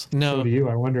cheek dimples. No. So do you.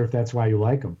 I wonder if that's why you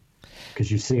like them.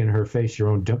 Because you see in her face your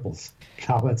own dimples.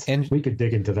 And we could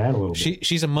dig into that a little bit.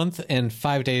 She's a month and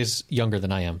 5 days younger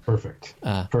than I am. Perfect.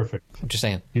 Perfect. I'm just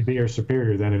saying. You'd be her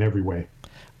superior then in every way.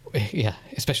 Yeah,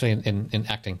 especially in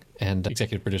acting and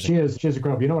executive producing. She is a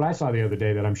grown up. You know what I saw the other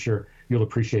day that I'm sure you'll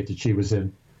appreciate that she was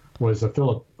in? Was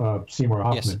Philip Seymour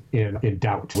Hoffman in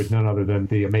Doubt, with none other than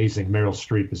the amazing Meryl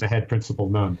Streep as the head principal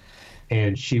nun.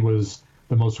 And she was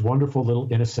the most wonderful little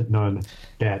innocent nun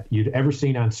that you'd ever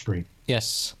seen on screen.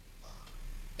 Yes.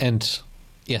 And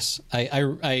yes,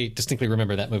 I distinctly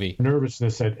remember that movie.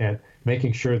 Nervousness at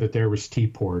making sure that there was tea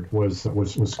poured was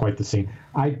quite the scene.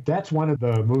 That's one of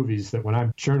the movies that when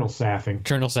I'm journal sapping,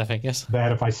 yes,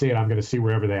 that if I see it, I'm going to see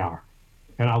wherever they are,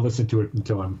 and I'll listen to it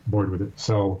until I'm bored with it.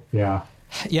 So yeah,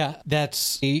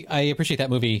 I appreciate that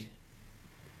movie.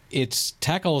 It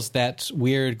tackles that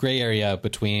weird gray area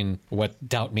between what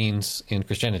doubt means in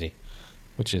Christianity,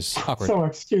 which is awkward. So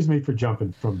excuse me for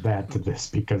jumping from that to this,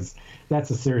 because that's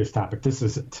a serious topic. This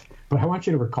isn't. But I want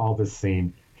you to recall this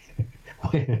scene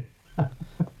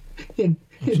in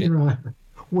Your Honor,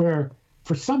 where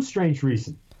for some strange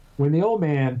reason, when the old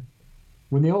man,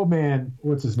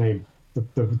 what's his name,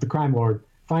 the crime lord,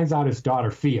 finds out his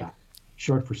daughter Fia,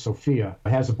 short for Sophia,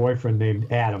 has a boyfriend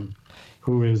named Adam,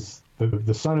 who is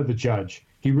the son of the judge.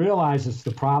 He realizes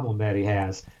the problem that he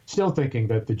has, still thinking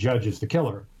that the judge is the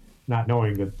killer, not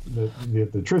knowing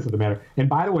the truth of the matter. And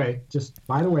by the way,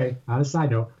 on a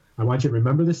side note, I want you to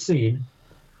remember the scene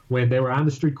when they were on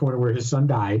the street corner where his son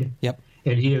died. Yep.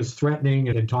 And he is threatening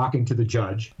and talking to the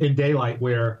judge in daylight,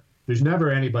 where there's never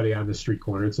anybody on the street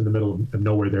corner. It's in the middle of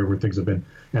nowhere there, where things have been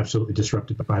absolutely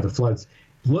disrupted by the floods.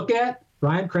 Look at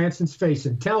Bryan Cranston's face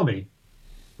and tell me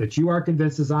that you are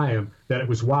convinced, as I am, that it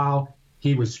was while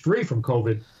he was free from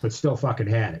COVID, but still fucking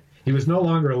had it. He was no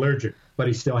longer allergic, but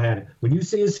he still had it. When you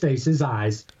see his face, his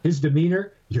eyes, his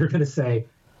demeanor, you're going to say,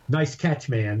 nice catch,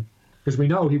 man, because we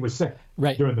know he was sick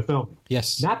during the film.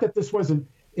 Yes. Not that this wasn't,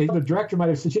 the director might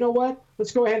have said, you know what,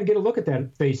 let's go ahead and get a look at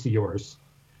that face of yours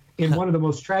in one of the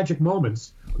most tragic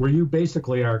moments where you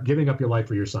basically are giving up your life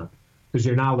for your son, because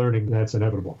you're now learning that's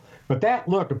inevitable. But that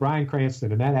look of Bryan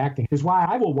Cranston and that acting is why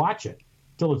I will watch it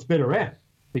till its bitter end,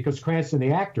 because Cranston,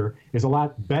 the actor, is a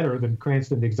lot better than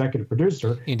Cranston, the executive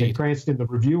producer, Indeed. and Cranston, the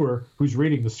reviewer who's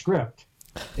reading the script,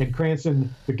 and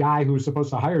Cranston, the guy who's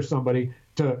supposed to hire somebody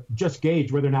to just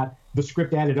gauge whether or not the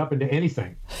script added up into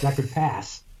anything that could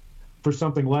pass for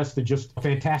something less than just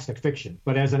fantastic fiction.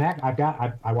 But as an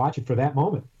actor, I watch it for that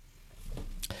moment.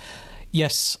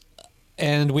 Yes,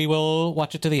 and we will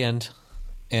watch it to the end,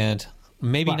 and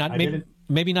maybe not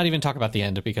even talk about the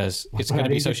end, because it's going to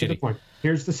be so shitty.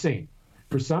 Here's the scene.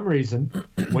 For some reason,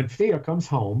 when Fia comes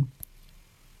home,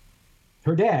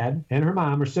 her dad and her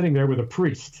mom are sitting there with a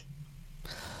priest.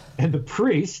 And the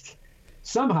priest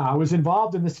somehow is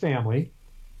involved in this family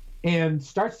and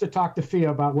starts to talk to Fia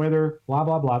about whether blah,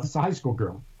 blah, blah. This is a high school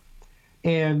girl.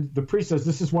 And the priest says,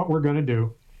 this is what we're going to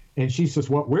do. And she says,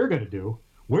 what we're going to do?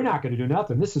 We're not going to do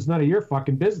nothing. This is none of your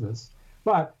fucking business.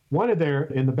 But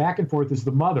in the back and forth is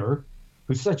the mother,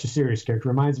 who's such a serious character.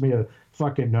 Reminds me of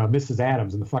fucking Mrs.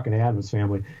 Addams and the fucking Addams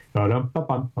Family.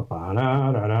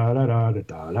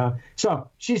 So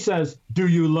she says, do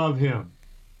you love him?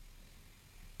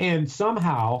 And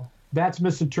somehow that's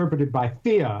misinterpreted by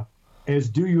Fia as,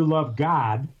 do you love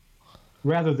God,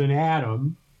 rather than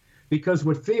Adam? Because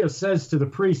what Fia says to the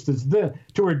priest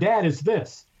to her dad is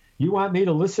this: you want me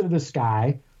to listen to this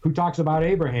guy who talks about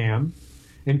Abraham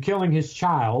and killing his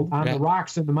child on the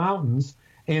rocks in the mountains,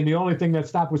 and the only thing that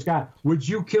stopped was God. Would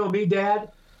you kill me,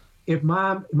 Dad? If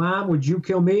Mom, would you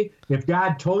kill me? If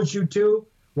God told you to,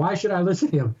 why should I listen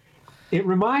to him? It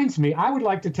reminds me, I would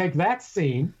like to take that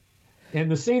scene and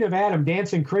the scene of Adam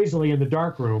dancing crazily in the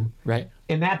dark room,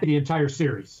 and that be the entire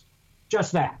series.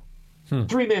 Just that.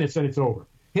 3 minutes and it's over.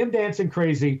 Him dancing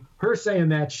crazy, her saying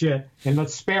that shit, and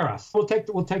let's spare us. We'll take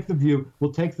the view.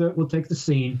 We'll take the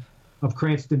scene of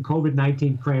Cranston,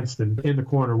 COVID-19 Cranston, in the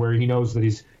corner where he knows that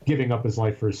he's giving up his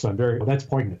life for his son. That's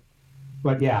poignant.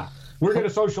 But yeah, we're going to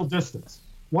social distance.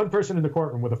 One person in the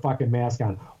courtroom with a fucking mask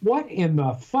on. What in the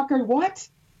fucker? What?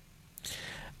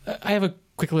 I have a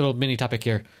quick little mini topic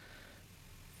here.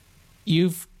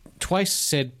 You've twice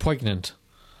said poignant,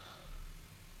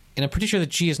 and I'm pretty sure the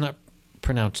G is not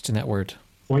pronounced in that word.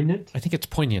 Poignant? I think it's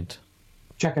poignant.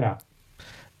 Check it out.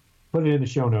 Put it in the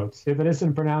show notes. If it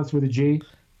isn't pronounced with a G,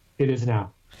 it is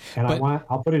now. And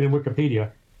I'll put it in Wikipedia,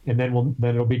 and then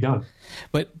it'll be done.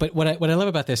 But what I love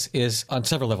about this is on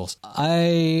several levels.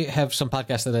 I have some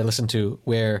podcasts that I listen to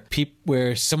where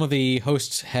some of the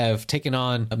hosts have taken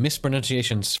on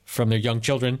mispronunciations from their young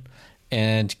children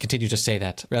and continue to say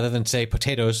that. Rather than say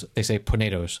potatoes, they say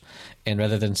ponatos. And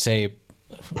rather than say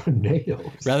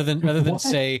potatoes, rather than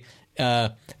say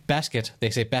basket, they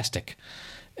say bastic.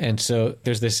 And so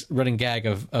there's this running gag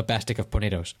of a bastic of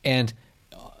ponatos. And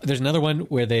there's another one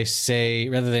where they say,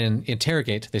 rather than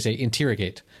interrogate, they say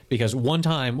interrogate. Because one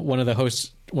time, one of the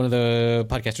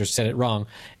podcasters said it wrong,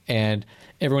 and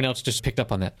everyone else just picked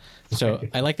up on that. So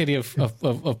I like the idea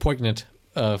of poignant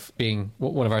of being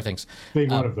one of our things. Being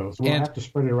one of those. We'll have to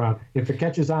spread it around. If it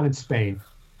catches on in Spain,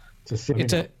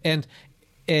 the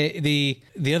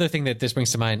other thing that this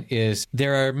brings to mind is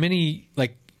there are many,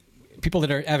 like, people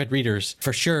that are avid readers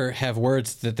for sure have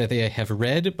words that they have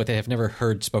read, but they have never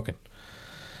heard spoken.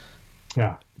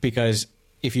 Yeah. Because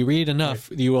if you read enough,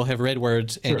 you will have read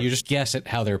words and you just guess at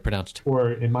how they're pronounced.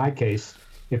 Or in my case,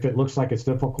 if it looks like it's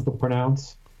difficult to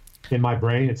pronounce, in my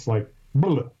brain, it's like,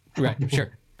 blah. Right,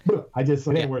 sure. I just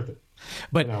it ain't worth it.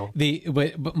 But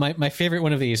but my favorite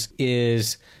one of these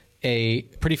is a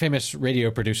pretty famous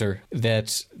radio producer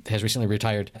that has recently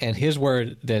retired, and his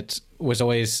word that was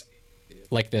always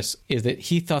like this is that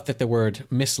he thought that the word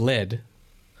misled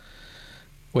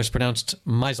was pronounced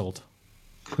misled.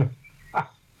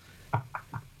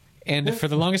 And for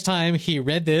the longest time, he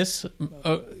read this,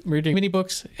 reading many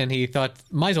books, and he thought,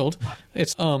 misled.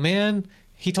 It's, oh man,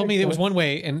 he told me it was one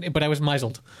way, but I was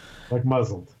misled. Like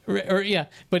muzzled.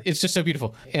 But it's just so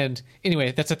beautiful. And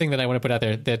anyway, that's the thing that I want to put out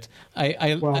there, that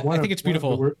I think it's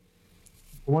beautiful.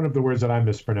 One of the words that I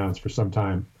mispronounced for some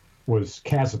time was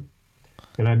chasm,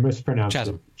 and I mispronounced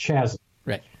it chasm.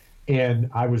 Right. And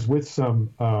I was with some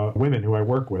women who I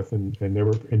work with, and they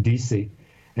were in D.C.,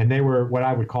 and they were what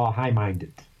I would call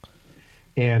high-minded.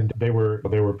 And they were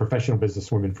professional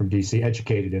businesswomen from D.C.,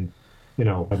 educated in,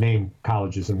 name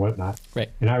colleges and whatnot. Right.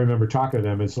 And I remember talking to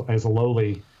them as a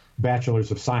lowly bachelor's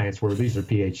of science, where these are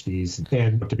PhDs,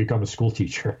 and to become a school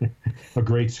teacher, a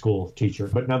grade school teacher,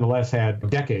 but nonetheless had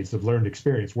decades of learned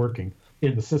experience working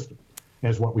in the system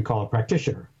as what we call a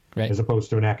practitioner, as opposed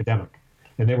to an academic.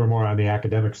 And they were more on the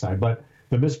academic side. But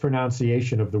the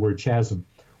mispronunciation of the word chasm,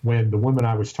 when the woman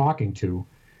I was talking to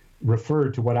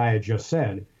referred to what I had just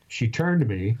said, she turned to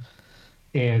me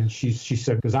and she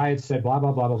said, because I had said blah,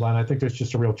 blah, blah, blah, blah, and I think there's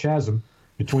just a real chasm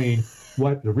between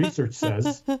what the research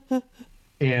says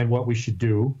and what we should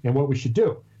do,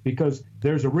 because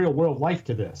there's a real world life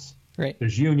to this. Right.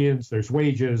 There's unions, there's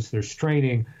wages, there's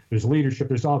training, there's leadership,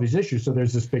 there's all these issues. So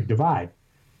there's this big divide.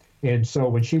 And so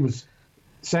when she was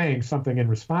saying something in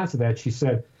response to that,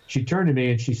 she turned to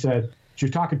me and she said, she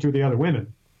was talking to the other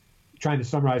women, trying to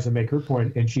summarize and make her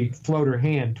point, and she floated her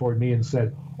hand toward me and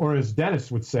said, or as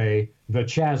Dennis would say, the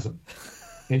chasm.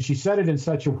 And she said it in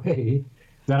such a way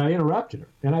that I interrupted her.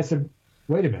 And I said,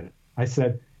 wait a minute. I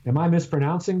said, am I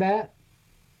mispronouncing that?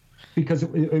 Because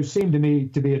it seemed to me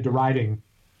to be a deriding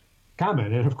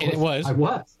comment. And of course, it was. I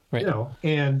was. Right.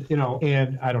 And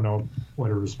I don't know what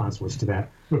her response was to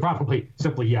that. But probably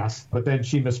simply yes. But then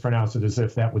she mispronounced it as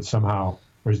if that would somehow,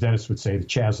 or as Dennis would say, the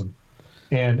chasm.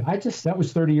 And that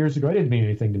was 30 years ago. It didn't mean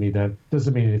anything to me then.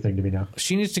 Doesn't mean anything to me now.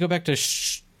 She needs to go back to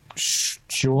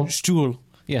Stuhl.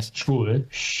 Yes.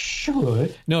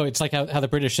 Stuhl. No, it's like how the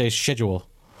British say schedule.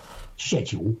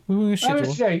 Schedule. Let me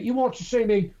say, you want to see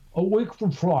me a week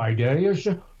from Friday?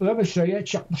 Let me say, yeah,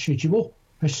 check the schedule.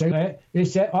 I say that.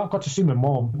 It's that I've got to see my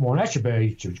mom. Well, that should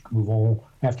be to move on.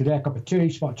 After that, cup of tea,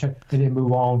 spot and then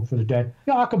move on for the day.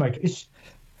 Yeah, I can make it. It's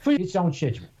for its own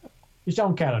schedule. Its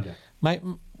own calendar.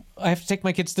 I have to take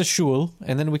my kids to shul,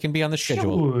 and then we can be on the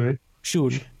schedule.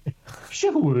 Shul.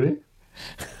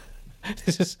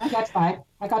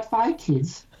 I got five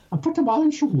kids. I put them all in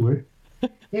shul.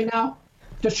 And now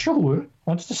the shul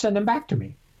wants to send them back to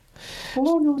me.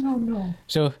 Oh, no.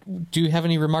 So, do you have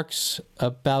any remarks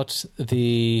about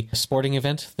the sporting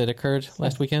event that occurred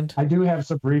last weekend? I do have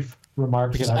some brief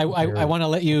remarks. Because I want to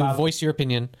let you voice your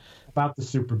opinion about the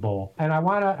Super Bowl. And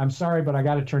I'm sorry, but I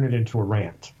got to turn it into a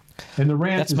rant. And the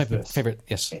rant That's is my this. favorite,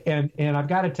 yes. And I've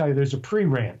got to tell you, there's a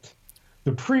pre-rant.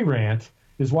 The pre-rant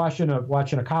is watching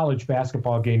a college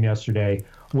basketball game yesterday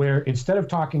where instead of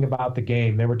talking about the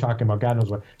game, they were talking about God knows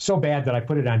what. So bad that I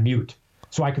put it on mute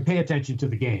so I could pay attention to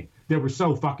the game. They were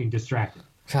so fucking distracted.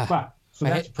 But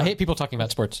I hate people talking about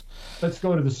sports. Let's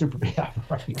go to the Super Bowl. Yeah,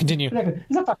 right. Continue. There's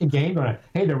a fucking game going on.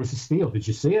 Hey, there was a steal. Did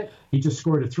you see it? He just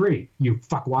scored a 3. You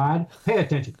fuckwad. Pay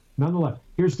attention. Nonetheless,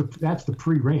 that's the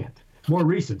pre-rant. More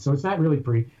recent, so it's not really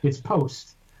pre, it's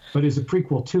post, but is a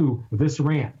prequel to this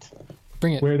rant.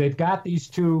 Bring it. Where they've got these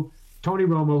two, Tony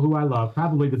Romo, who I love,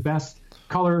 probably the best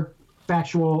color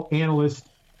factual analyst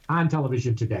on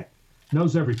television today.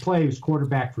 Knows every play, was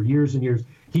quarterback for years and years.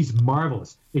 He's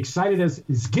marvelous. Excited as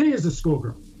giddy as a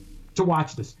schoolgirl. to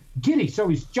watch this. Giddy. So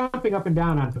he's jumping up and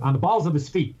down on the balls of his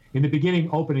feet in the beginning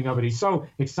opening of it. He's so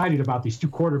excited about these two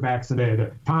quarterbacks and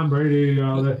the Tom Brady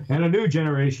and a new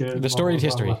generation. The storied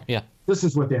history. Yeah. This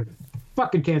is what they're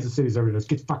fucking Kansas City's ever does.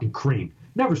 Gets fucking creamed.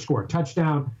 Never scored a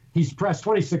touchdown. He's pressed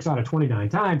 26 out of 29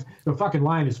 times. The fucking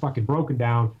line is fucking broken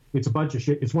down. It's a bunch of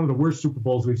shit. It's one of the worst Super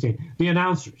Bowls we've seen. The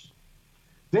announcers,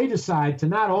 they decide to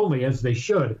not only, as they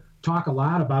should, talk a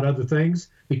lot about other things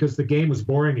because the game was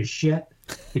boring as shit,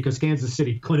 because Kansas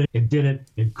City couldn't and didn't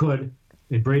and could,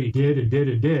 and Brady did and did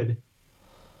and did.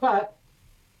 But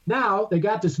now they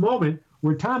got this moment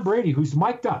where Tom Brady, who's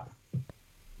mic'd up,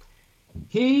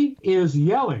 he is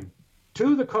yelling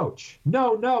to the coach,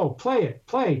 no, play it,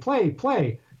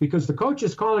 play, because the coach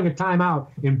is calling a timeout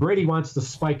and Brady wants to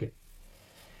spike it.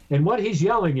 And what he's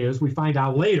yelling is, we find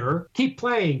out later, keep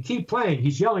playing.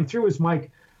 He's yelling through his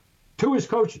mic to his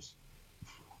coaches.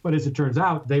 But as it turns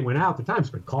out, they went out. The time's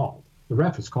been called. The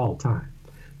ref has called time.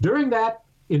 During that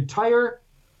entire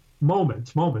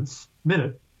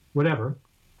minute, whatever,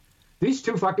 these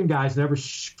two fucking guys never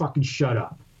fucking shut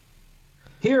up.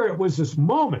 Here it was this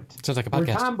moment Sounds like a where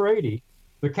podcast. Tom Brady,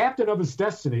 the captain of his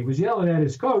destiny, was yelling at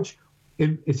his coach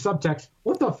in subtext,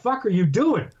 what the fuck are you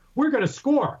doing? We're going to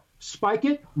score. Spike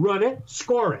it, run it,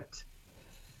 score it.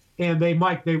 And they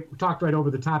talked right over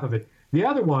the top of it. The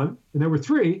other one, and there were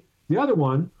three, the other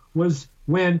one was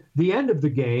when the end of the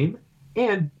game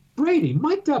and Brady,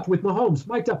 mic'd up with Mahomes,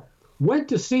 went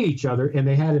to see each other and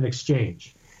they had an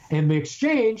exchange. And the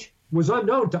exchange was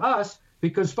unknown to us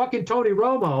because fucking Tony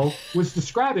Romo was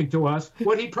describing to us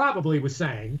what he probably was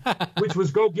saying, which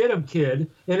was go get him, kid.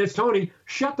 And it's Tony,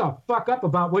 shut the fuck up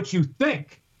about what you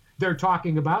think they're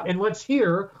talking about and let's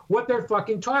hear what they're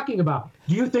fucking talking about.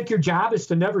 Do you think your job is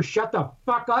to never shut the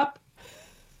fuck up?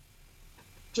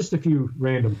 Just a few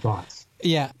random thoughts.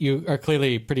 Yeah, you are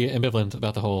clearly pretty ambivalent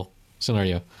about the whole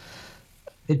scenario.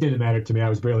 It didn't matter to me. I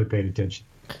was barely paying attention.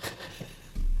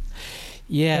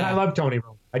 Yeah. And I love Tony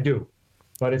Romo. I do.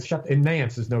 But and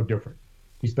Nance is no different.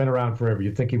 He's been around forever.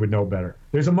 You'd think he would know better.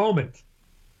 There's a moment.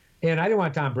 And I didn't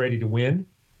want Tom Brady to win.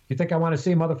 You think I want to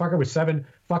see a motherfucker with 7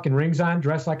 fucking rings on,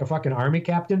 dressed like a fucking army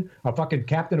captain, a fucking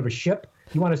captain of a ship?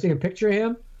 You want to see a picture of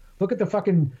him? Look at the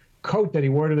fucking coat that he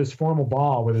wore to this formal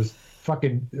ball with his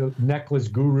fucking necklace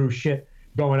guru shit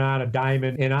going on, a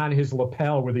diamond, and on his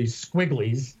lapel were these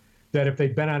squigglies that if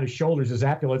they'd been on his shoulders as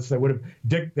epaulets, they would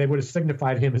have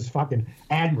signified him as fucking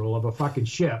admiral of a fucking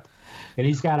ship. And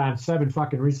he's got on 7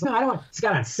 fucking rings. No, he's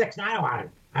got on 6. No, I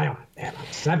don't want to have on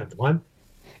 7th one.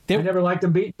 I never liked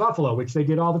them beat Buffalo, which they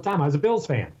did all the time. I was a Bills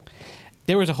fan.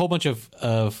 There was a whole bunch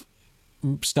of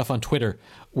stuff on Twitter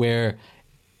where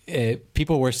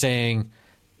people were saying,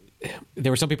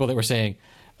 there were some people that were saying,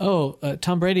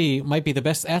 Tom Brady might be the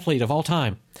best athlete of all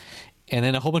time. And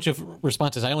then a whole bunch of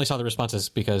responses. I only saw the responses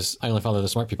because I only follow the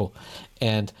smart people.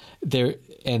 And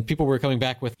people were coming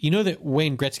back with, you know that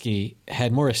Wayne Gretzky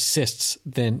had more assists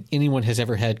than anyone has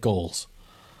ever had goals.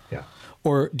 Yeah.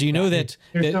 Or do you know that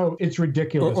it's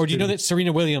ridiculous. Or do you know that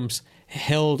Serena Williams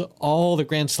held all the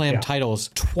Grand Slam titles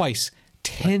twice,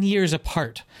 10 years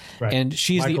apart? Right. And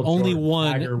she's the only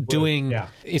one doing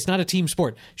it's not a team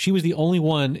sport. She was the only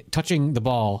one touching the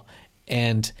ball,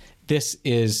 and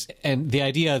the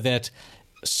idea that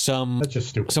some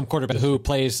quarterback who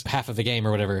plays half of the game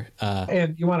or whatever.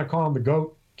 And you want to call him the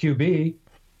GOAT QB,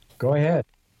 go ahead.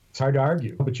 It's hard to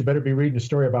argue. But you better be reading a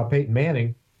story about Peyton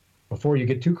Manning before you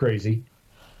get too crazy.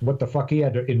 What the fuck he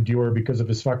had to endure because of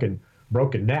his fucking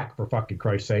broken neck, for fucking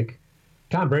Christ's sake.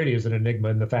 Tom Brady is an enigma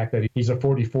in the fact that he's a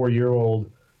 44-year-old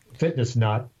fitness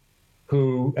nut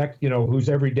who's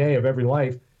every day of his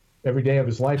life,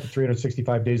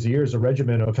 365 days a year, is a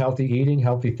regimen of healthy eating,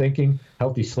 healthy thinking,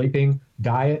 healthy sleeping,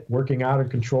 diet, working out,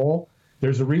 and control.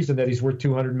 There's a reason that he's worth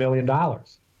 $200 million.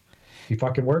 He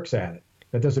fucking works at it.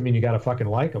 That doesn't mean you got to fucking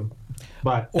like him.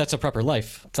 But that's a proper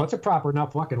life. That's a proper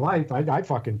enough fucking life. I'd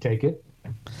fucking take it.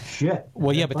 Shit.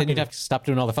 Well, yeah, but then you'd have to stop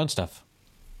doing all the fun stuff.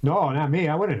 No, not me.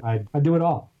 I wouldn't. I'd do it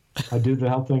all. I'd do the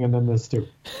health thing and then this too.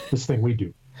 This thing we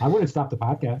do. I wouldn't stop the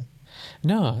podcast.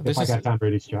 No, if I got Tom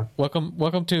Brady's job.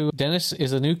 Welcome to Dennis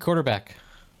is a new quarterback.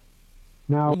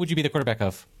 Now, who would you be the quarterback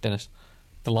of, Dennis?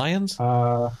 The Lions?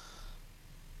 How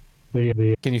far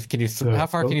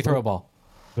can you throw a ball?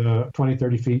 20,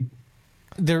 30 feet.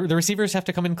 The receivers have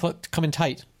to come in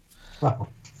tight. Oh.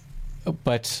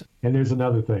 But and there's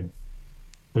another thing.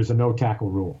 There's a no tackle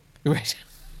rule. Right.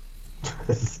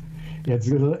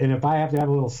 And if I have to have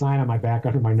a little sign on my back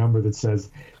under my number that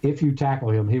says, if you tackle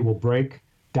him, he will break ...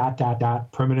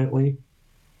 permanently.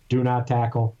 Do not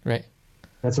tackle. Right.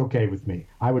 That's okay with me.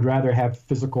 I would rather have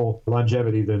physical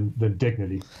longevity than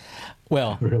dignity.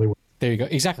 Well, really. There you go.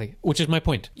 Exactly. Which is my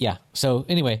point. Yeah. So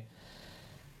anyway,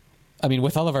 I mean,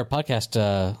 with all of our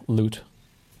podcast loot,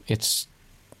 it's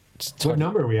what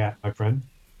number are we at, my friend?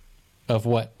 Of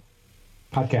what?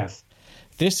 Podcast.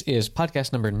 This is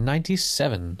podcast number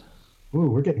 97. Ooh,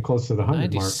 we're getting close to the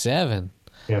 100 mark. 97.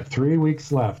 We have 3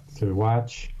 weeks left to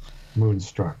watch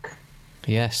Moonstruck.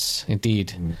 Yes,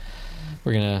 indeed.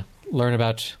 We're going to learn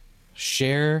about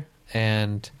Cher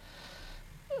and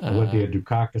Olivia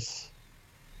Dukakis.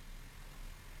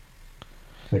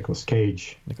 Nicolas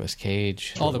Cage.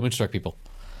 All the Moonstruck people.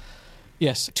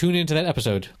 Yes, tune into that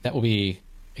episode. That will be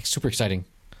super exciting.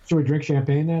 Should we drink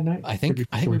champagne that night? I think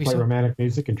Should we play romantic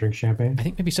music and drink champagne? I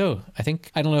think maybe so. I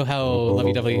don't know how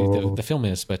lovey-dovey the film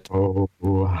is, but... Oh,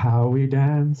 how we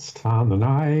danced on the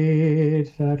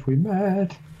night that we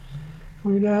met.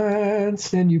 We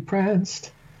danced and you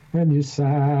pranced and you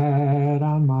sat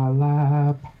on my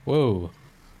lap. Whoa.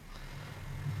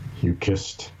 You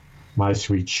kissed my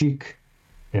sweet cheek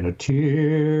and a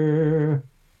tear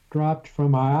dropped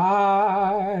from my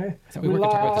eye. I thought we weren't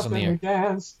going to talk about this on the air. We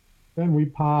danced. Then we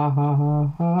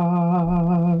podcast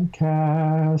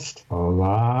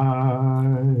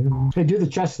alive. Hey, do the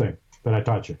chest thing that I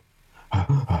taught you.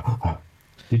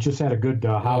 You just had a good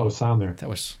hollow sound there. That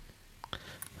was...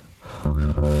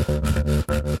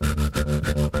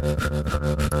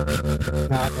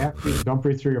 Now, don't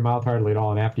breathe through your mouth hardly at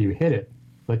all, and after you hit it,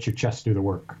 let your chest do the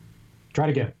work. Try it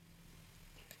again.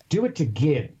 Do it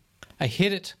again. I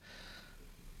hit it.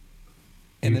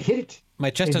 And you hit it. My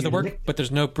chest does the work, but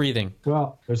there's no breathing.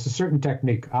 Well, there's a certain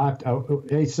technique. I don't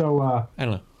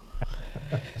know.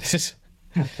 This is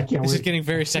getting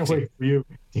very sexy. I can't wait for you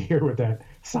to hear what that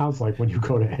sounds like when you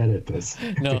go to edit this.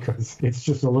 No. Because it's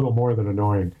just a little more than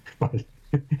annoying. But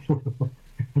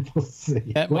we'll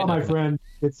see. Well, my friend,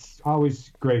 it's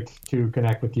always great to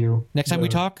connect with you. Next time we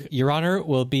talk, Your Honor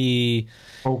will be...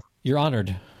 Oh. You're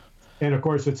honored. And, of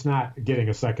course, it's not getting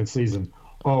a second season.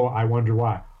 Oh, I wonder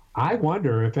why. I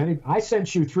wonder if any... I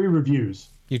sent you 3 reviews.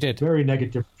 You did. Very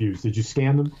negative reviews. Did you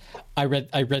scan them? I read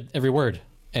every word,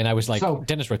 and I was like,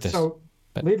 Dennis wrote this. So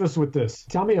leave us with this.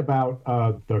 Tell me about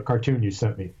the cartoon you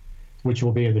sent me, which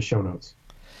will be in the show notes.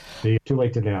 The Too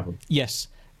Late to Nab 'Em. Yes.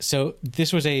 So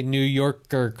this was a New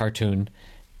Yorker cartoon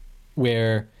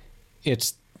where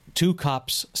it's 2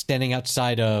 cops standing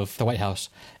outside of the White House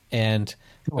and...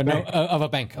 of a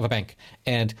bank.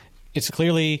 And it's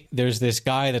clearly there's this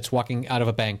guy that's walking out of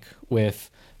a bank with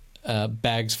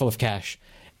bags full of cash,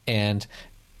 and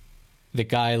the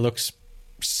guy looks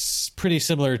pretty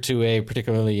similar to a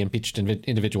particularly impeached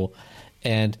individual.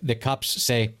 And the cops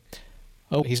say,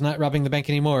 "Oh, he's not robbing the bank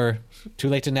anymore. Too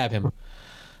late to nab him."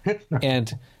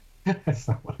 And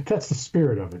that's the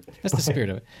spirit of it. That's the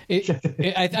spirit of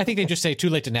it. I think they just say, "Too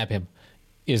late to nab him."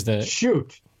 Is the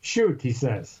shoot? He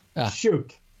says.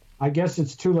 Shoot. I guess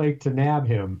it's too late to nab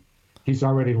him. He's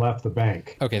already left the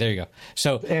bank. Okay, there you go.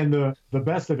 So, and the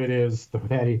best of it is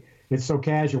that it's so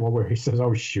casual where he says,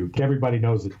 "Oh shoot," everybody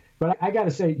knows it. But I got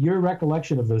to say, your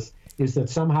recollection of this is that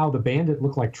somehow the bandit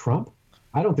looked like Trump.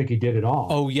 I don't think he did at all.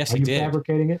 Oh yes, he did. Are you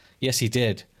fabricating it? Yes, he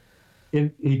did.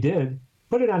 He did.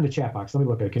 Put it on the chat box. Let me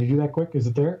look at it. Can you do that quick? Is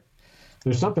it there?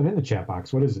 There's something in the chat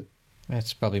box. What is it?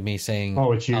 That's probably me saying.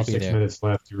 Oh, it's you. 6 minutes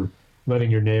left. You're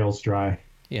letting your nails dry.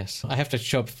 Yes, I have to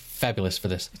show up fabulous for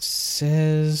this. It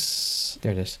says...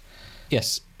 There it is.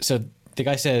 Yes, so the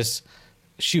guy says,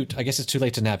 "Shoot, I guess it's too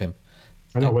late to nab him."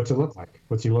 I know. What's it look like?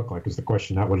 What's he look like is the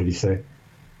question, not what did he say.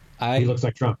 He looks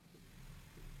like Trump.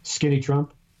 Skinny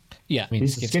Trump? Yeah. I mean,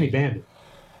 he's a skinny bandit.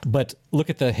 But look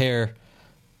at the hair.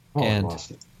 Oh, I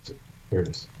lost it. There it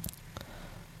is.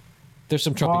 There's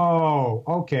some Trumpy. Oh,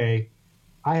 okay.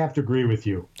 I have to agree with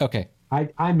you. Okay.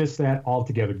 I missed that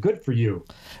altogether. Good for you.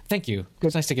 Thank you.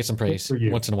 It's nice to get some praise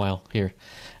once in a while here.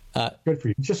 Good for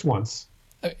you. Just once.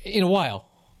 In a while.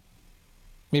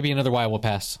 Maybe another while will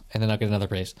pass, and then I'll get another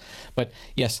praise. But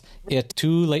yes, it's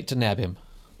too late to nab him.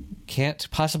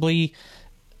 Can't possibly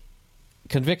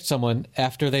convict someone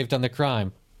after they've done the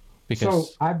crime. So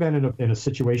I've been in a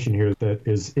situation here that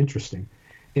is interesting,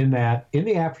 in that in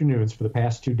the afternoons for the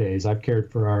past 2 days, I've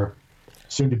cared for our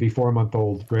soon-to-be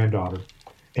 4-month-old granddaughter.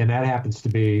 And that happens to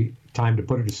be time to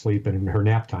put her to sleep and her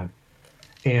nap time.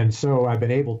 And so I've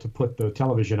been able to put the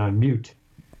television on mute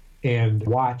and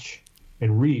watch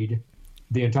and read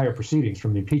the entire proceedings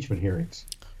from the impeachment hearings.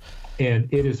 And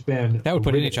it has been... That would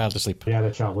put any child to sleep. Yeah,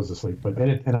 that child was asleep.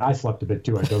 And I slept a bit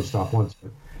too. I dozed off once.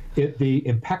 But the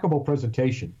impeccable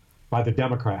presentation by the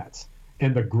Democrats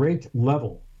and the great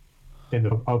level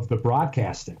of the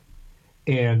broadcasting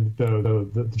and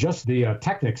the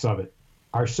techniques of it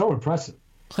are so impressive.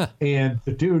 Huh. And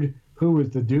the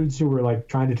dudes who were like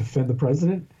trying to defend the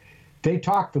president, they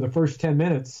talked for the first 10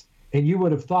 minutes, and you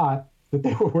would have thought that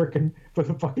they were working for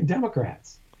the fucking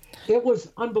Democrats. It was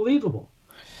unbelievable.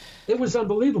 It was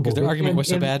unbelievable. Because their argument was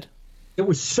so bad. It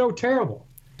was so terrible.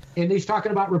 And he's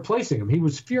talking about replacing him. He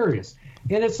was furious.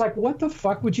 And it's like, what the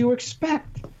fuck would you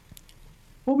expect?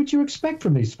 What would you expect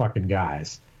from these fucking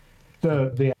guys?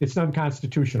 It's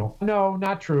unconstitutional. No,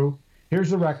 not true. Here's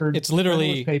the record. It's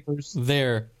literally papers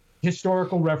there.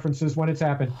 Historical references when it's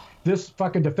happened. This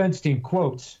fucking defense team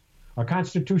quotes a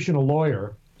constitutional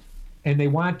lawyer, and they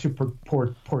want to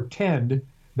portend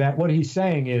that what he's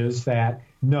saying is that,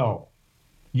 no,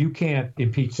 you can't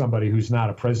impeach somebody who's not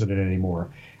a president anymore.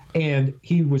 And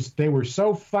they were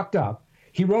so fucked up.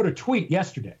 He wrote a tweet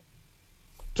yesterday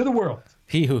to the world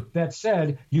that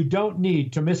said, you don't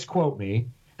need to misquote me.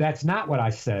 That's not what I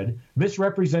said.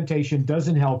 Misrepresentation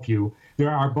doesn't help you. There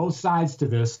are both sides to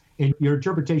this, and your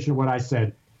interpretation of what I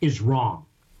said is wrong.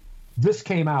 This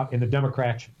came out, and the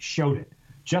Democrats showed it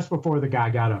just before the guy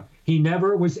got up. He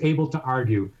never was able to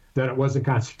argue that it wasn't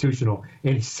constitutional,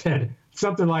 and he said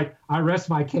something like, I rest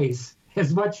my case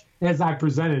as much as I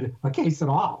presented a case at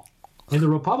all. And the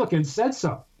Republicans said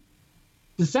so.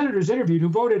 The senators interviewed who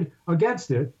voted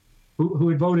against it, who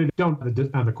had voted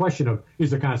on the question of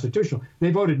is it constitutional, they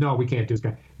voted no, we can't do this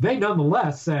guy. They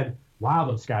nonetheless said, wow,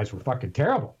 those guys were fucking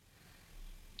terrible.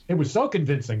 It was so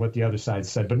convincing what the other side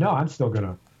said, but no, I'm still going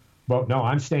to vote no.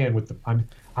 I'm staying with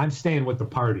the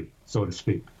party, so to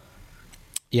speak.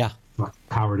 Yeah. Fuck,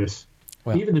 cowardice.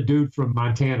 Well, even the dude from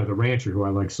Montana, the rancher who I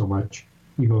like so much,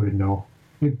 he voted no.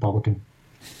 Republican.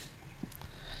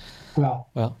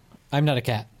 Well, I'm not a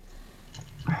cat.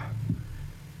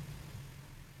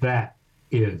 That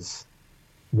is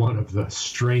one of the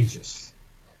strangest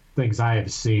things I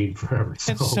have seen forever.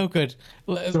 It's so good.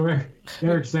 So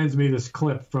Eric sends me this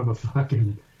clip from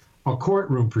a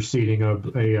courtroom proceeding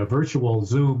of a virtual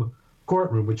Zoom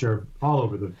courtroom, which are all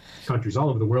over the countries, all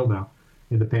over the world now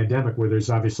in the pandemic, where there's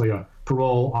obviously a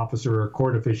parole officer or a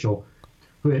court official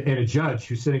and a judge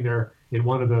who's sitting there in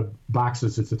one of the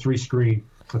boxes. It's a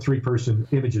three-person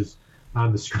images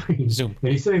on the screen. Zoom.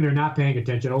 And he's sitting there not paying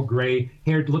attention, old gray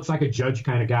hair, looks like a judge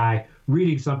kind of guy,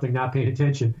 reading something, not paying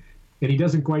attention. And he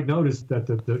doesn't quite notice that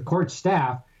the court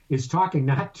staff is talking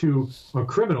not to a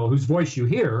criminal whose voice you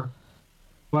hear,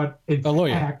 but in a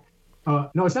lawyer. Fact,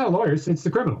 no, it's not a lawyer. It's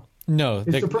the criminal. No,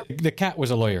 the cat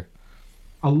was a lawyer.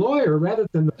 A lawyer rather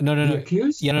than the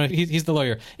accused? Yeah, no, he's the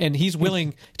lawyer. And he's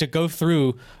willing to go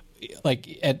through,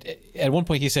 like, at one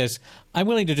point he says, I'm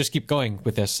willing to just keep going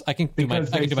with this. I can do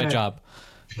my job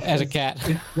as a cat.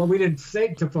 Well, we didn't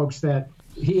say to folks that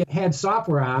he had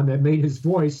software on that made his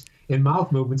voice and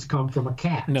mouth movements come from a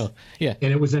cat. No, yeah.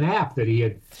 And it was an app that he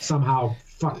had somehow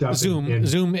fucked up.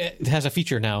 Zoom has a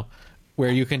feature now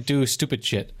where you can do stupid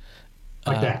shit.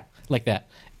 Like that.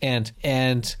 And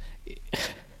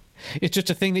it's just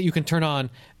a thing that you can turn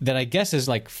on that I guess is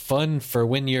like fun for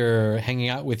when you're hanging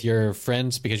out with your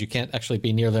friends because you can't actually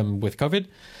be near them with COVID.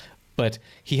 But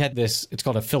he had this, it's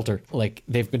called a filter. Like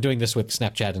they've been doing this with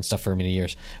Snapchat and stuff for many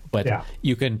years. But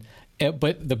you can,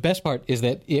 but the best part is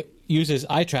that it uses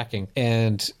eye tracking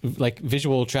and like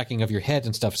visual tracking of your head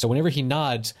and stuff. So whenever he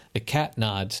nods, the cat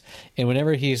nods. And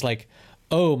whenever he's like,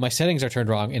 oh, my settings are turned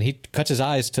wrong, and he cuts his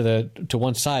eyes to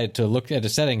one side to look at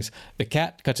his settings, the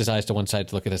cat cuts his eyes to one side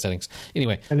to look at his settings.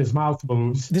 Anyway, and his mouth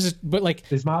moves.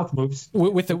 His mouth moves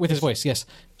with his voice, yes.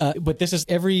 But this is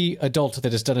every adult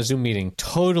that has done a Zoom meeting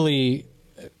totally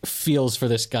feels for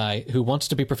this guy who wants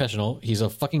to be professional. He's a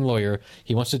fucking lawyer.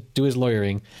 He wants to do his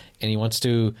lawyering, and he wants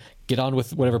to get on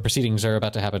with whatever proceedings are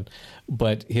about to happen.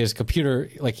 But his computer,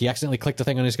 like he accidentally clicked a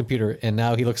thing on his computer, and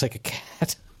now he looks like a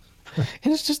cat.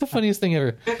 And it's just the funniest thing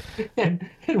ever. And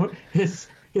his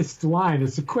line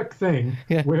is a quick thing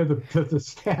where the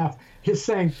staff is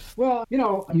saying, well,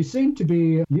 you seem to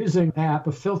be using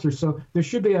a filter, so there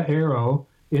should be an arrow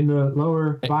in the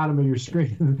lower bottom of your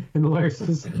screen. And the lawyer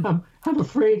says, I'm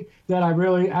afraid that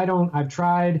I've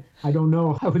tried, I don't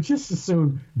know. I would just as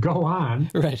soon go on.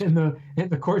 Right. And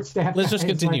the court staff. Let's just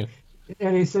continue.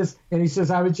 And he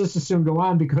says, I would just assume go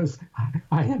on because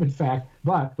I am in fact,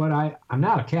 but I'm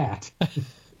not a cat.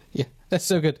 Yeah, that's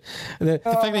so good. The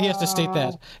fact that he has to state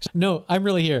that. No, I'm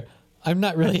really here. I'm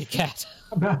not really a cat.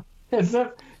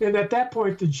 And at that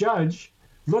point, the judge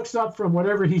looks up from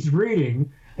whatever he's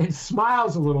reading and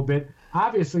smiles a little bit,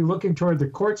 obviously looking toward the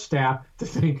court staff to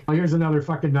think, oh, here's another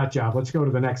fucking nut job. Let's go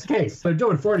to the next case. They're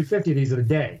doing 40, 50 of these in a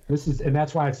day. And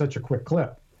that's why it's such a quick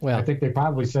clip. Well, I think they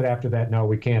probably said after that, no,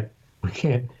 we can't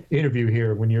interview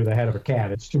here when you're the head of a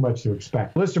cat. It's too much to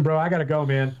expect. Listen, bro, I got to go,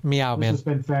 man. Meow, man. This has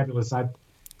been fabulous. The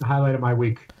highlight of my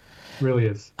week. Really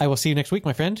is. I will see you next week,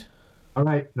 my friend. All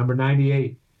right, number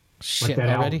 98. Shit,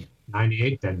 already?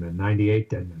 98 Deadman. 98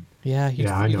 Deadman. Yeah,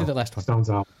 you did the last one. Stones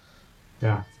out.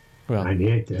 Yeah. Well,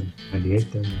 98 Deadman.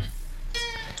 98 Deadman.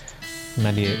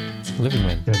 98 Living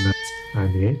Wind. Deadman.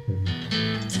 98 Deadman.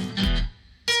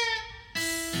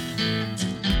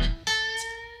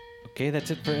 Okay,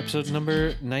 that's it for episode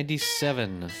number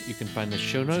 97. You can find the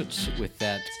show notes with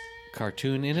that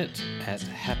cartoon in it at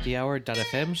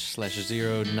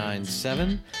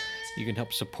happyhour.fm/097. You can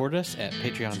help support us at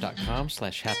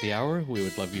patreon.com/happyhour. We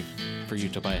would love for you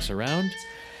to buy us around.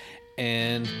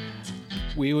 And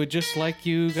we would just like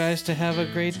you guys to have a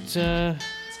great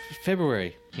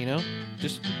February,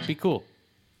 Just be cool.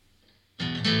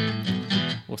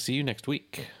 We'll see you next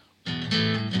week.